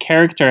Ryder's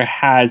character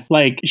has,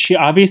 like, she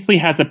obviously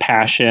has a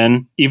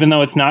passion, even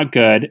though it's not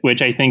good,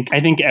 which I think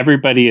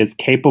everybody is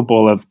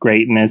capable of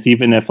greatness,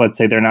 even if, let's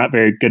say, they're not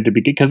very good to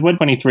begin. Because what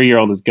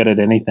 23-year-old is good at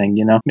anything,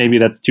 you know? Maybe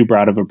that's too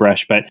broad of a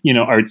brush, but, you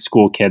know, art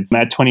school kids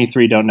at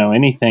 23 don't know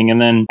anything.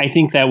 And then I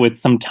think that with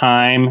some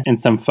time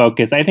and some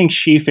focus, I think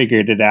she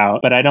figured it out,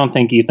 but I don't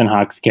think Ethan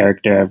Hawke's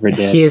character ever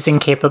did. He is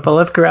incapable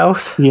of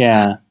growth.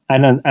 Yeah. I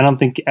don't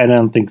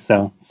think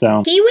so.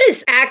 So he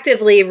was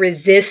actively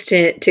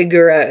resistant to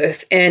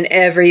growth in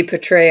every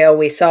portrayal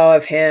we saw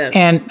of him.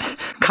 And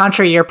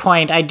contrary to your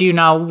point, I do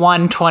know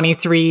one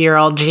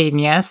 23-year-old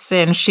genius,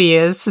 and she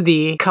is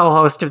the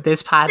co-host of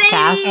this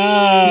podcast,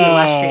 the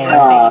illustrious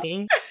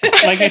Sadie.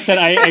 Like I said,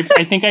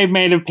 I think I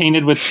might have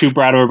painted with too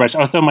broad of a brush.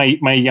 Also,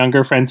 my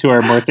younger friends who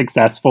are more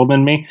successful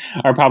than me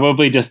are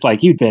probably just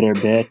like, you bitter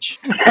bitch.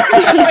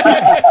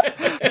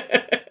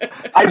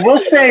 I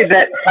will say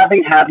that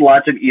having had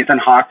lots of Ethan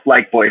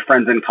Hawke-like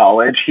boyfriends in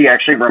college, he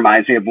actually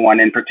reminds me of one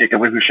in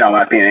particular who shall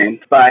not be named.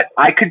 But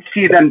I could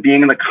see them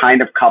being the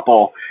kind of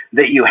couple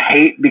that you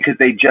hate because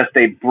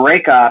they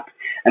break up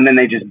and then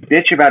they just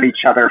bitch about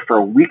each other for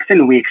weeks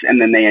and weeks,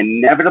 and then they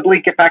inevitably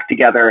get back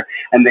together,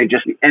 and they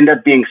just end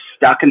up being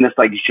stuck in this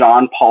like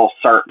Jean-Paul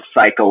Sartre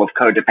cycle of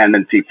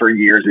codependency for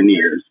years and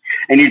years.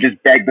 And you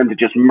just beg them to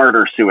just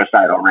murder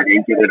suicide already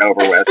and get it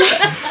over with.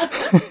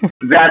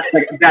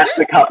 That's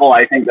the couple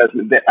I think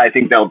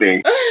they'll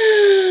be.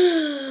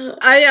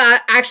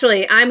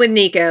 I'm with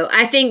Nico.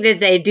 I think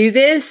that they do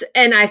this,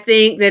 and I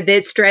think that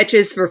it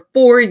stretches for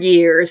 4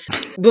 years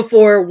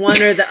before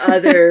one or the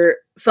other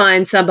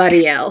find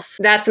somebody else.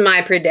 That's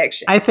my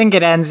prediction. I think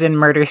it ends in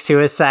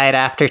murder-suicide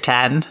after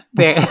 10.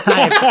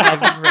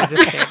 I've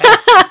registered it.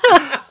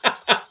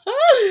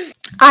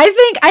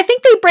 I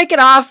think they break it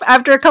off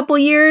after a couple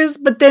years,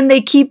 but then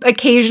they keep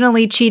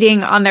occasionally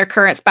cheating on their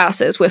current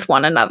spouses with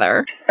one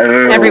another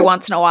every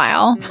once in a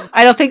while.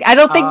 I don't think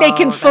they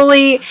can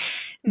fully.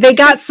 They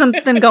got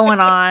something going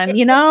on,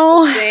 you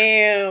know?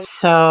 Damn.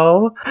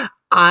 So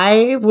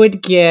I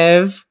would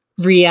give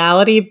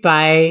Reality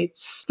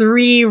Bites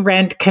 3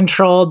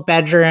 rent-controlled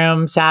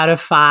bedrooms out of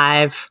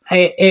 5.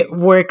 It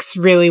works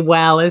really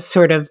well as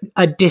sort of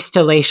a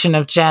distillation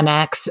of Gen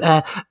X,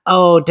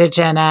 ode to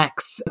Gen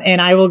X.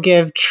 And I will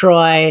give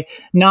Troy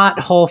not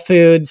Whole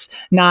Foods,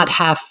 not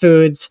Half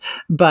Foods,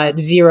 but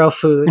 0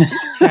 foods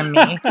from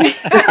me.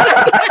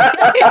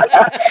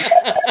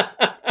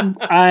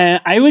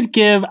 I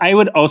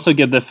would also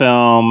give the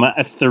film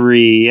a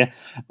 3,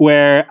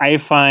 where I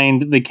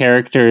find the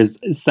characters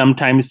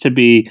sometimes to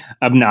be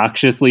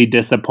obnoxiously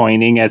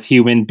disappointing as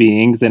human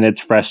beings, and it's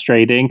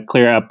frustrating.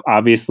 Clear up,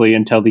 obviously,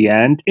 until the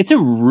end. It's a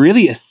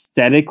really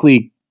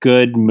aesthetically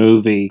good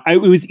movie.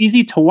 It was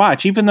easy to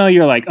watch, even though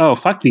you're like, oh,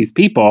 fuck these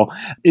people.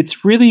 It's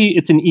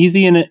an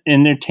easy and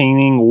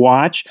entertaining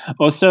watch.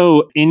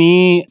 Also,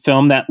 any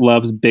film that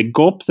loves big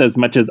gulps as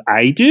much as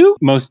I do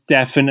most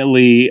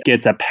definitely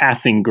gets a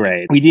passing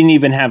grade. We didn't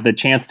even have the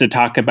chance to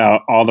talk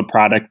about all the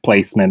product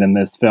placement in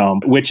this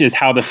film, which is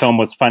how the film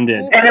was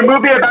funded. And a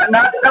movie about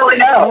not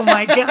selling out. Oh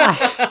my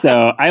God.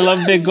 So I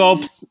love big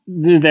gulps.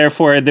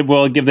 Therefore,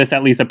 we'll give this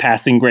at least a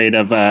passing grade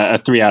of a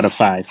 3 out of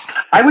 5.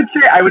 I would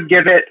say I would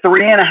give it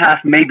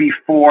 3.5, maybe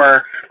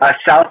 4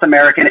 South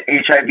American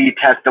HIV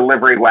test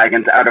delivery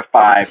wagons out of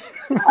 5.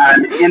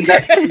 In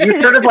that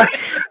you sort of like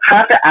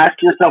have to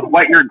ask yourself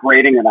what you're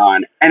grading it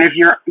on. And if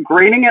you're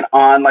grading it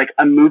on like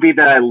a movie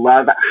that I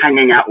love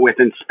hanging out with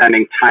and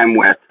spending time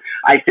with,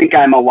 I think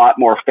I'm a lot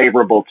more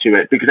favorable to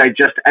it because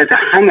as a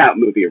hangout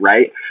movie,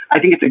 right? I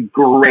think it's a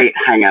great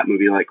hangout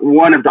movie, like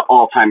one of the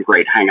all-time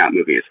great hangout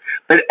movies.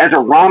 But as a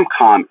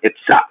rom-com, it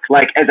sucks.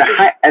 Like as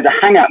a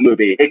hangout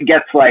movie, it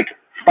gets like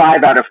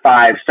 5 out of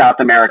 5 South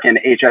American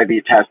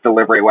HIV test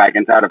delivery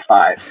wagons out of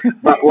 5.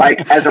 But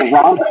like as a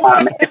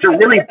rom-com, it's a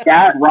really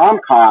bad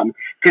rom-com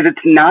because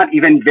it's not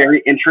even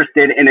very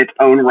interested in its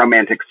own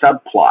romantic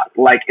subplot.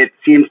 Like it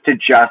seems to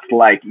just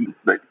like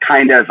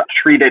kind of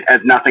treat it as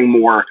nothing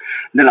more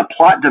than a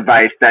plot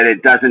device that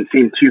it doesn't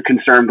seem too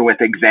concerned with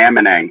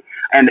examining.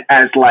 And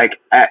as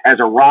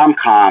a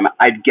rom-com,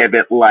 I'd give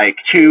it like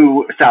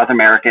 2 South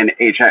American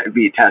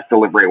HIV test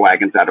delivery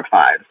wagons out of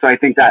 5. So I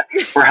think that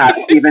perhaps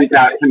evens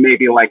out to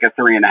maybe like a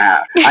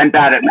 3.5. I'm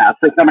bad at math,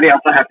 so somebody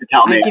else will have to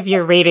tell me. I'll give you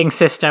a rating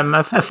system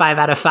of a 5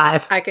 out of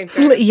 5. I can.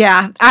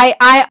 Yeah,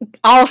 I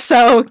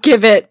also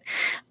give it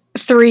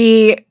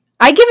 3.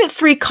 I give it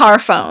 3 car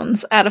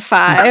phones out of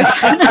 5.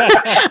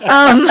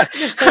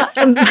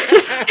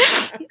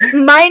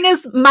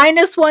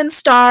 minus 1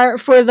 star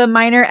for the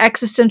minor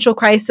existential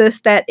crisis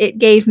that it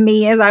gave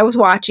me as I was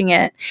watching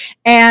it,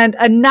 and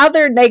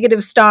another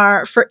negative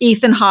star for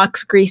Ethan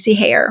Hawke's greasy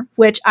hair,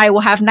 which I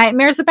will have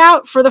nightmares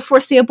about for the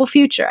foreseeable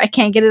future. I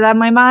can't get it out of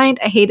my mind.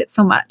 I hate it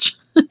so much.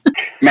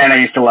 Man, I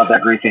used to love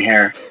that greasy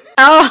hair.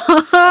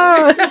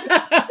 Oh,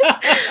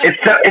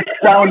 It's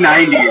so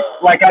 90s.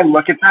 Like I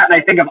look at that and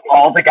I think of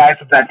all the guys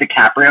with that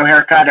DiCaprio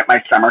haircut at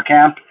my summer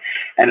camp.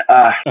 And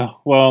I'm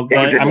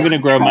going to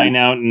grow mine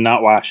out and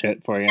not wash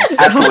it for you.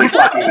 Absolutely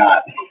fucking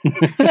not.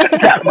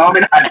 That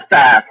moment I'm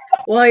fast.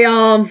 Well,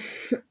 y'all,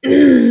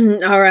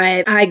 all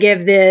right. I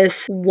give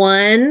this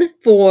 1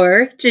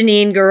 for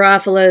Janeane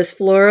Garofalo's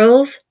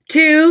florals,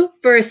 2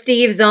 for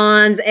Steve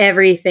Zahn's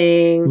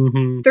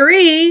everything,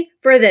 3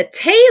 for the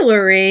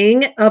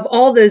tailoring of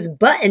all those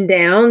button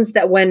downs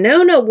that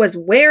Winona was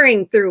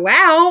wearing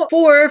throughout,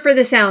 4 for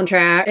the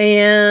soundtrack,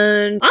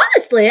 and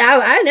honestly,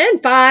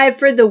 and 5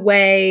 for the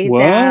way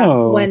that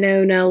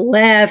Winona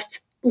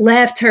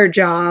left her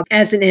job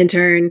as an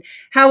intern.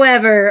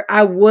 However,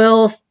 I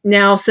will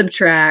now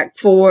subtract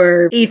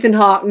for Ethan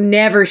Hawke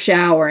never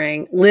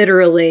showering,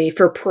 literally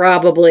for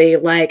probably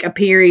like a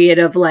period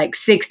of like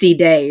 60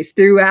 days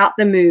throughout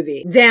the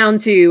movie. Down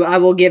to, I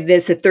will give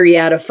this a 3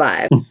 out of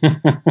 5.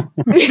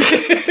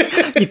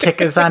 You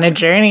took us on a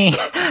journey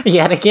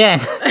yet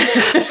again.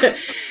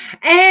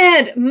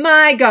 And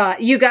my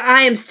God, you guys,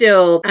 I am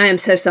so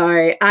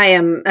sorry. I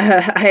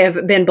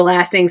have been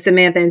blasting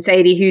Samantha and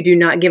Sadie, who do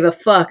not give a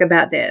fuck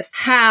about this.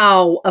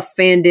 How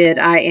offended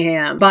I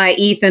am by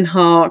Ethan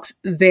Hawke's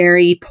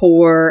very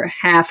poor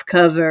half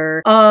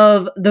cover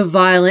of the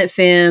Violent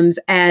Femmes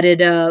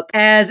added up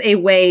as a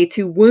way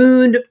to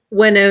wound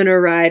Winona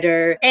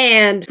Ryder.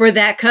 And for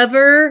that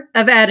cover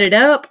of Added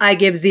Up, I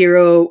give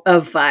 0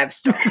 of 5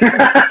 stars.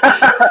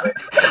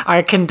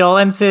 Our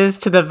condolences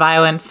to the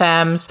Violent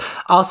Femmes.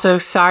 Also,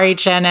 sorry,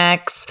 Gen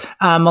X.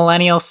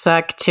 Millennials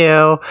suck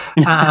too.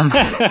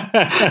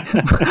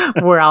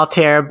 We're all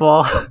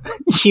terrible.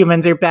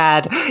 Humans are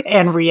bad.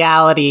 And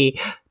reality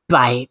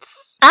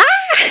bites.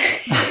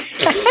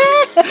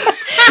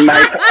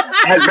 Mike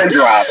has been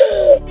dropped.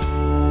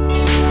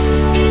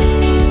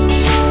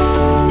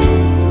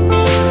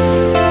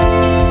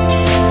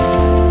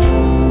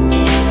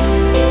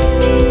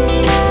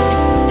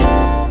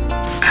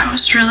 I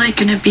was really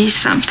going to be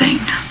something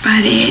by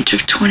the age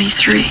of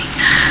 23.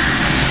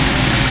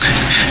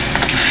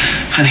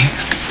 Honey,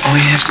 all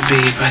you have to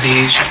be by the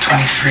age of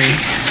 23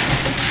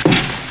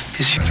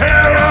 is you.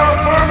 Terror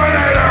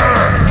Terminator!